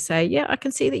compassion to say, yeah, I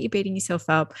can see that you're beating yourself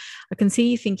up. I can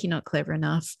see you think you're not clever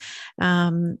enough.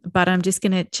 But I'm just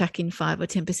going to chuck in 5 or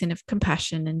 10% of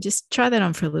compassion and just try that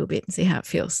on for a little bit and see how it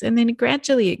feels. And then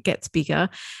gradually it gets bigger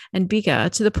and bigger,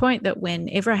 to the point that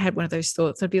whenever I had one of those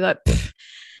thoughts, I'd be like,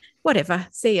 whatever,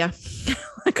 see ya.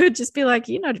 I could just be like,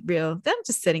 you're not real. I'm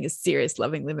just setting a serious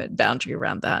loving limit boundary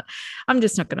around that. I'm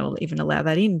just not going to even allow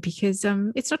that in, because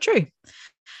it's not true.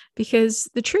 Because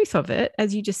the truth of it,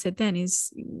 as you just said then,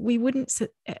 is we wouldn't,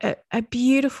 a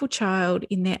beautiful child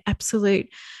in their absolute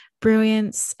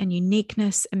brilliance and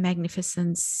uniqueness and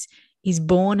magnificence is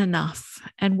born enough.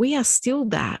 And we are still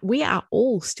that. We are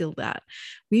all still that.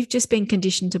 We've just been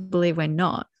conditioned to believe we're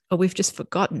not, or we've just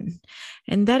forgotten.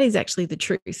 And that is actually the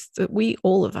truth, that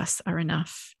all of us are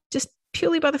enough. Just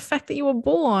purely by the fact that you were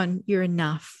born, you're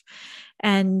enough.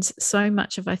 And so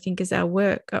much of, I think, is the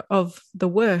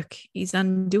work is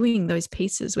undoing those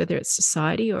pieces, whether it's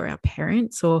society or our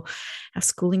parents or our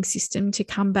schooling system, to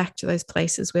come back to those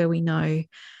places where we know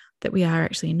that we are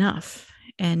actually enough.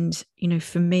 And,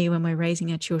 for me, when we're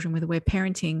raising our children, whether we're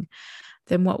parenting,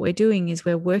 then what we're doing is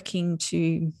we're working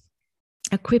to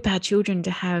equip our children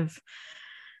to have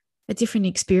a different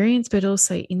experience, but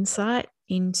also insight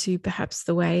into perhaps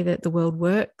the way that the world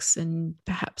works, and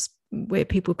perhaps where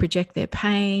people project their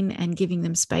pain, and giving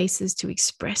them spaces to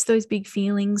express those big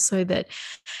feelings, so that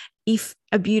if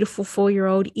a beautiful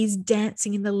 4-year-old is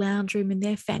dancing in the lounge room and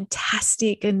they're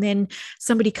fantastic, and then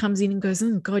somebody comes in and goes,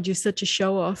 oh God, you're such a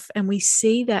show off, and we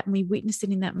see that and we witness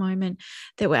it in that moment,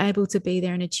 that we're able to be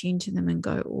there and attune to them and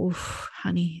go, oh,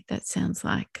 honey, that sounds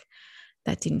like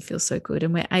that didn't feel so good.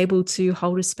 And we're able to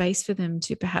hold a space for them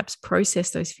to perhaps process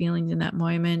those feelings in that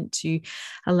moment, to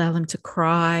allow them to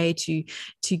cry, to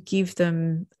give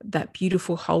them that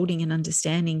beautiful holding and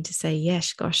understanding, to say,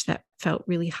 yes, gosh, that felt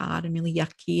really hard and really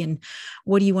yucky. And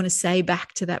what do you want to say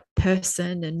back to that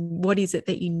person? And what is it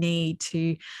that you need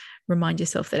to remind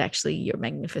yourself that actually you're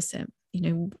magnificent?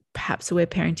 Perhaps we're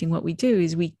parenting, what we do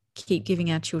is we keep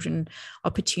giving our children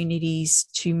opportunities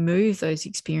to move those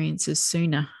experiences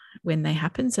sooner when they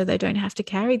happen, so they don't have to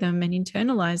carry them and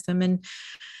internalize them and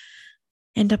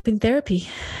end up in therapy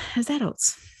as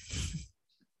adults.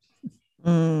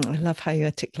 I love how you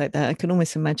articulate that. I can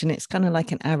almost imagine it's kind of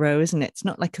like an arrow, isn't it? It's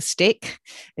not like a stick.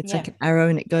 It's like Yeah. an arrow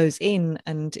and it goes in.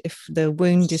 And if the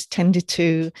wound is tended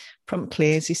to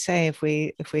promptly, as you say, if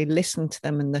we listen to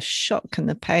them and the shock and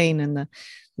the pain and the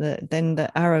then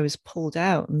the arrow is pulled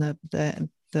out and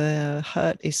the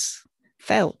hurt is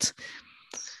felt.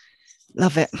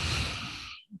 Love it.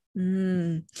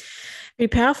 Be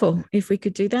powerful if we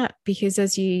could do that, because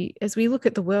as we look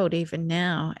at the world even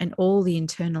now and all the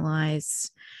internalized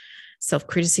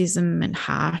self-criticism and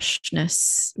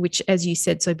harshness, which, as you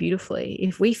said so beautifully,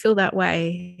 if we feel that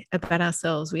way about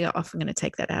ourselves, we are often going to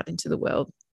take that out into the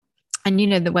world. And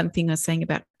the one thing I was saying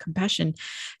about compassion,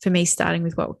 for me, starting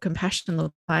with what compassion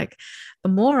looked like, the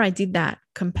more I did that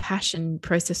compassion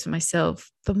process for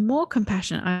myself, the more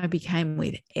compassionate I became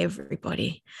with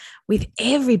everybody.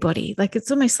 Like, it's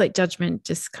almost like judgment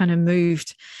just kind of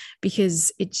moved,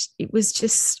 because it was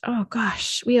just, oh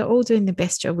gosh, we are all doing the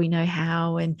best job we know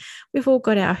how, and we've all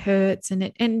got our hurts,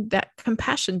 and that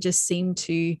compassion just seemed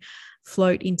to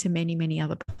float into many, many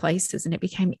other places. And it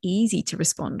became easy to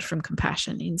respond from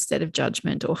compassion instead of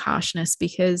judgment or harshness,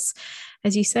 because,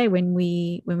 as you say, when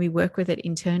we work with it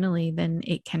internally, then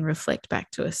it can reflect back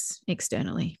to us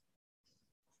externally.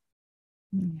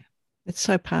 It's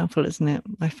so powerful, isn't it?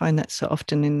 I find that so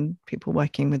often in people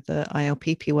working with the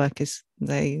ILPP work, is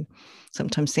they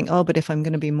sometimes think, oh, but if I'm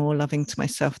going to be more loving to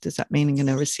myself, does that mean I'm going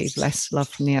to receive less love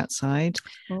from the outside?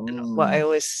 And what I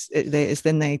always is,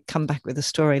 then they come back with a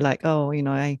story like, oh,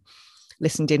 I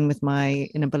listened in with my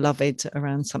inner beloved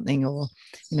around something, or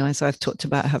as I've talked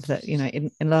about, have that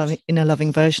in a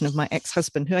loving version of my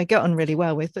ex-husband who I get on really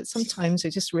well with, but sometimes I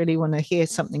just really want to hear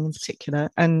something in particular.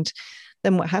 And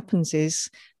then what happens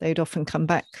is they'd often come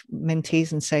back,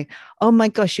 mentees, and say, oh my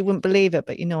gosh, you wouldn't believe it,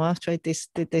 but after I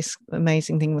did this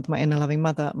amazing thing with my inner loving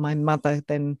mother, my mother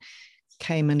then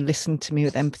came and listened to me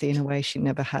with empathy in a way she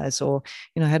never has. Or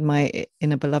I had my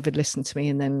inner beloved listen to me,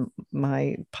 and then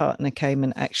my partner came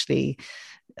and actually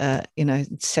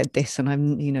said this,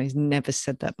 and he's never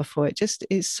said that before. It just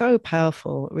is so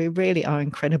powerful. We really are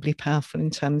incredibly powerful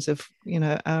in terms of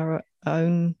our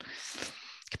own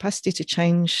capacity to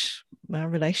change our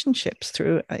relationships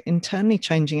through internally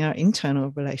changing our internal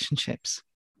relationships.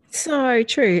 So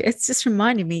true. It's just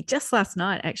reminded me, just last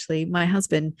night, actually, my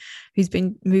husband, who's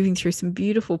been moving through some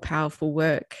beautiful, powerful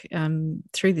work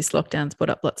through this lockdown's brought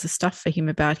up lots of stuff for him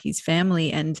about his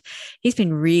family. And he's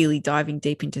been really diving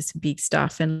deep into some big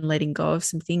stuff and letting go of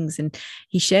some things. And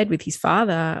he shared with his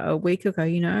father a week ago,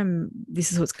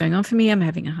 this is what's going on for me. I'm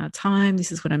having a hard time.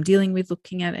 This is what I'm dealing with,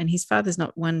 looking at. And his father's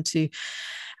not one to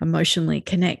emotionally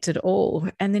connect at all.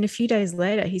 And then a few days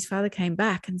later, his father came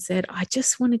back and said, I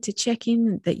just wanted to check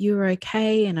in that you're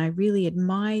okay. And I really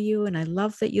admire you. And I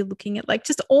love that you're looking at, like,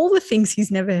 just all the things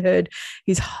he's never heard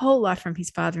his whole life from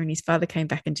his father. And his father came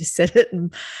back and just said it.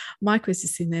 And Mike was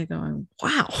just in there going,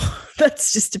 wow,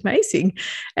 that's just amazing.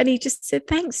 And he just said,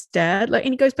 thanks, Dad.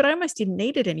 And he goes, but I almost didn't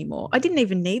need it anymore. I didn't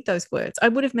even need those words. I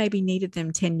would have maybe needed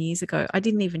them 10 years ago. I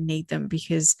didn't even need them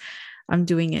because I'm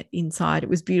doing it inside. It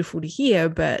was beautiful to hear,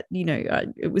 but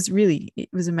it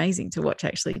was amazing to watch,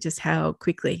 actually, just how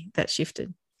quickly that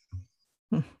shifted.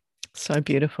 So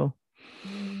beautiful.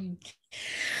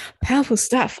 Powerful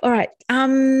stuff. All right.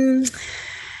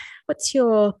 What's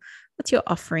your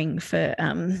offering for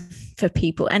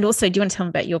people? And also, do you want to tell them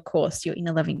about your course, your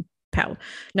inner loving power?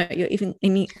 No, you're even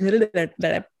in your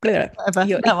that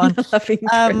one. Loving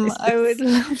I would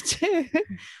love to.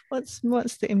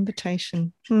 What's the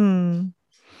invitation? Well,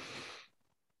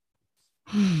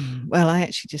 I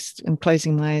actually just am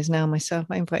closing my eyes now myself.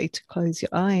 I invite you to close your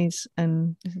eyes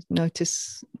and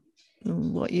notice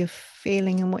what you're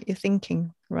feeling and what you're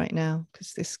thinking right now,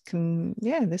 because this can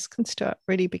start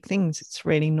really big things. It's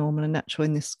really normal and natural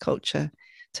in this culture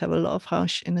to have a lot of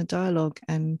harsh inner dialogue.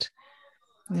 And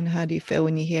how do you feel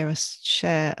when you hear us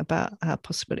share about how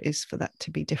possible it is for that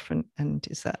to be different? And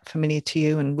is that familiar to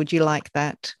you? And would you like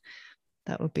that?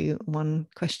 That would be one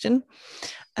question.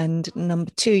 And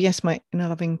number two, yes, my inner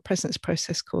loving presence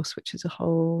process course, which is a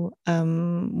whole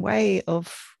way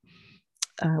of,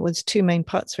 there's two main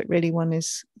parts of it really. One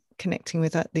is connecting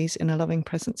with these inner loving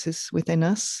presences within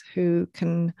us who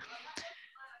can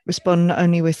respond not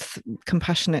only with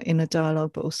compassionate inner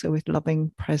dialogue, but also with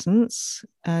loving presence.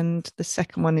 And the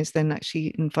second one is then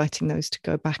actually inviting those to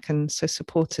go back and so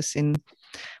support us in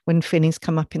when feelings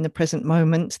come up in the present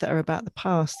moments that are about the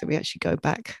past, that we actually go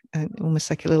back and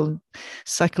almost like a little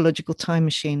psychological time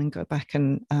machine and go back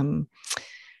and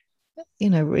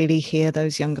really hear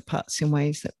those younger parts in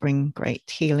ways that bring great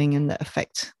healing and that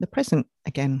affect the present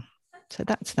again. So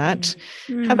that's that.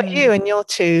 How about you and your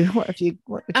two? What would you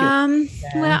well,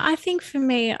 I think for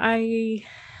me,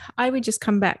 I would just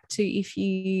come back to if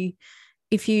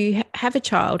you have a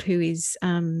child who is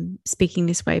speaking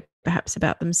this way perhaps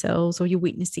about themselves, or you're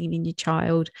witnessing it in your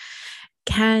child,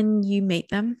 can you meet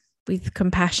them with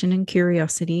compassion and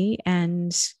curiosity,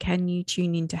 and can you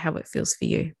tune into how it feels for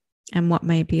you and what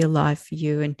may be alive for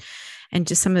you, and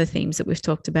just some of the themes that we've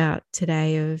talked about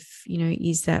today of,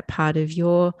 is that part of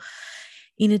your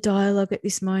inner dialogue at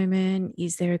this moment?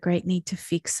 Is there a great need to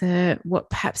fix it? What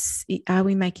perhaps are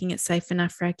we making it safe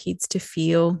enough for our kids to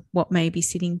feel? What may be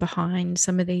sitting behind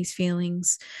some of these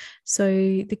feelings? So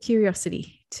the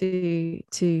curiosity to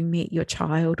meet your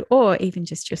child, or even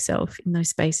just yourself in those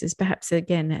spaces. Perhaps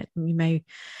again, you may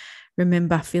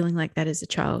remember feeling like that as a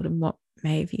child, and what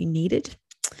may have you needed.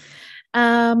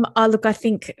 Look, I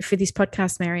think for this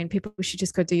podcast, Marion, people should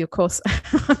just go do your course.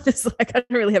 I'm just like, I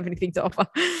don't really have anything to offer.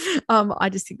 I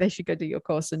just think they should go do your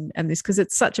course and this, because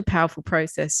it's such a powerful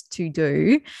process to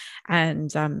do. And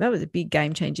that was a big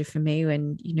game changer for me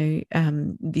when,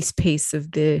 this piece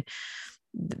of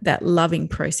that loving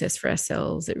process for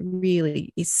ourselves, it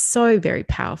really is so very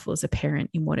powerful as a parent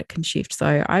in what it can shift.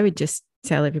 So I would just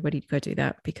tell everybody to go do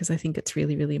that, because I think it's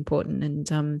really, really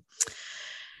important.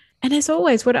 And as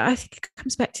always, what I think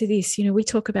comes back to this, we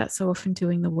talk about so often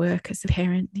doing the work as a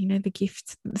parent, the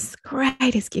gift, the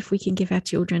greatest gift we can give our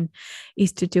children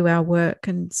is to do our work.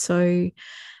 And so,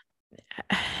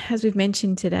 as we've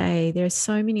mentioned today, there are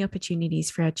so many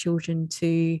opportunities for our children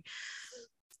to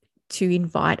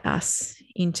invite us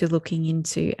into looking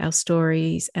into our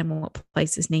stories and what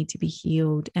places need to be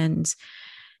healed. And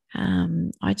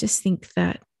I just think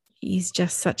that is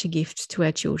just such a gift to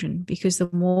our children, because the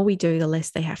more we do, the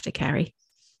less they have to carry.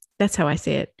 That's how I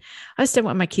see it. I just don't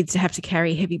want my kids to have to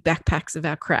carry heavy backpacks of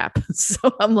our crap. So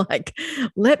I'm like,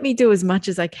 let me do as much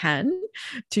as I can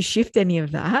to shift any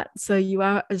of that, so you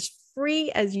are as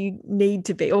free as you need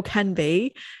to be or can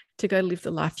be to go live the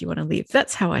life you want to live.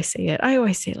 That's how I see it. I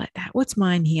always see it like that. What's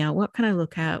mine here? What can I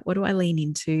look at? What do I lean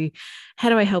into? How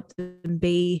do I help them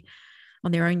be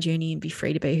on their own journey and be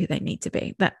free to be who they need to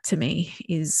be? That to me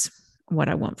is what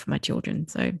I want for my children.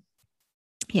 So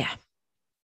yeah.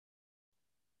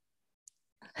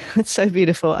 It's so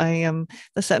beautiful.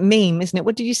 That's that meme, isn't it?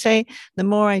 What did you say? The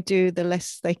more I do, the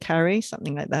less they carry,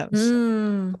 something like that.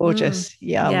 Gorgeous.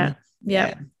 Yeah.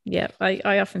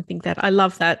 I often think that. I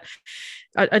love that.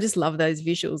 I just love those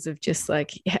visuals of just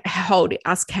like hold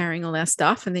us carrying all our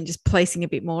stuff and then just placing a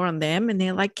bit more on them, and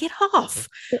they're like, get off,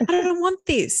 I don't want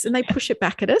this, and they push it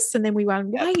back at us, and then we wonder,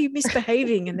 why are you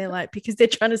misbehaving? And they're like, because they're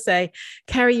trying to say,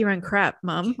 carry your own crap,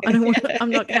 mum. I'm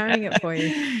not carrying it for you.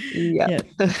 Yeah.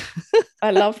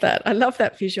 I love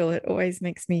that visual. It always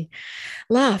makes me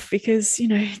laugh, because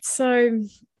it's so,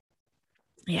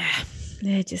 yeah,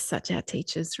 they're just such our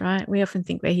teachers, right? We often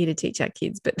think we're here to teach our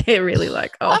kids, but they're really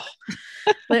like, oh,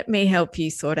 let me help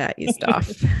you sort out your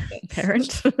stuff,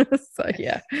 parent. So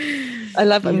yeah, I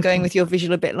love. I'm going with your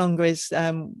visual a bit longer. Is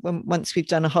once we've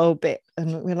done a whole bit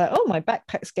and we're like, oh, my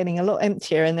backpack's getting a lot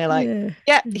emptier, and they're like,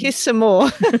 yeah, here's some more.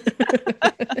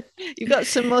 You've got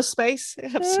some more space.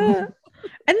 Have some more.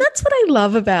 And that's what I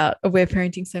love about aware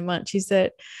parenting so much, is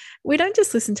that we don't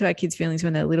just listen to our kids' feelings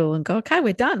when they're little and go, okay,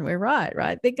 we're done, we're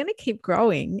right. They're going to keep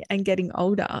growing and getting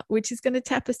older, which is going to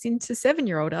tap us into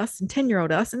 7-year-old us and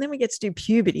 10-year-old us. And then we get to do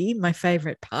puberty, my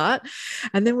favorite part.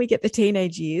 And then we get the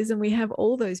teenage years, and we have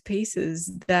all those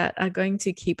pieces that are going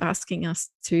to keep asking us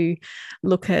to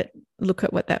look at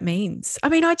what that means. I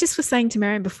mean, I just was saying to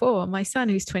Marion before, my son,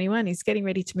 who's 21, is getting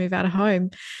ready to move out of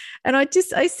home. And I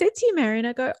said to you, Marion,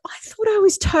 I go, I thought I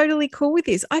was totally cool with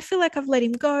this. I feel like I've let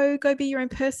him go be your own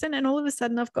person. And all of a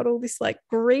sudden I've got all this like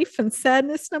grief and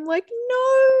sadness. And I'm like,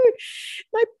 no,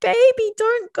 my baby,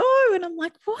 don't go. And I'm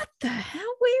like, what the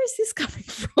hell? Where is this coming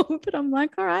from? But I'm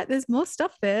like, all right, there's more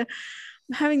stuff there.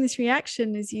 I'm having this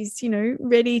reaction as he's,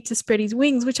 ready to spread his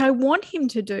wings, which I want him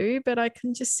to do, but I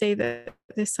can just see that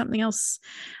there's something else.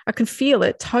 I can feel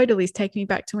it totally is taking me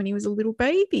back to when he was a little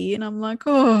baby. And I'm like,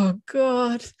 oh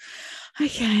God,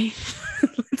 okay,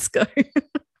 let's go.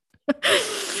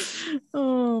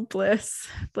 Oh, bless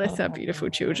our beautiful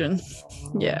children.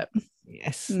 Yeah.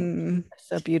 Yes.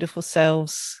 So beautiful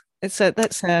selves. That's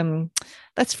from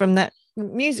that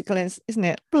musical, isn't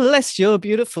it? Bless your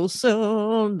beautiful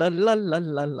soul. La la la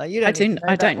la la. I don't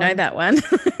know that one.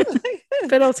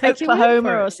 But I'll take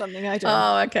Oklahoma or something. I don't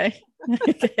know. Oh, okay.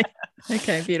 Okay.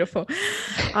 Okay, beautiful.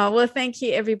 Well, thank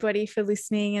you everybody for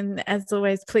listening. And as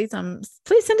always, please send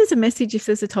us a message if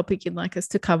there's a topic you'd like us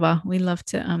to cover. We love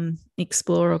to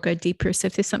explore or go deeper. So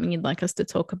if there's something you'd like us to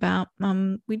talk about,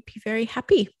 we'd be very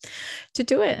happy to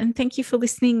do it. And thank you for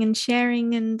listening and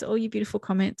sharing and all your beautiful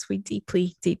comments. We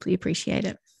deeply, deeply appreciate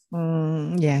it.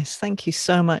 Yes, thank you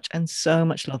so much, and so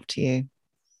much love to you.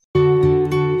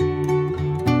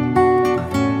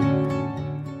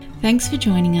 Thanks for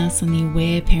joining us on the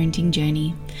Aware Parenting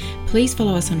Journey. Please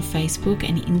follow us on Facebook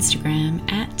and Instagram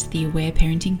at the Aware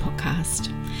Parenting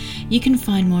Podcast. You can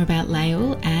find more about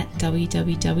Lael at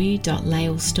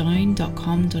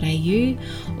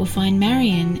www.laelstone.com.au or find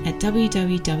Marion at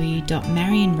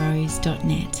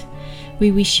www.marionrose.net.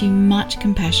 We wish you much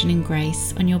compassion and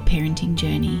grace on your parenting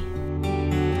journey.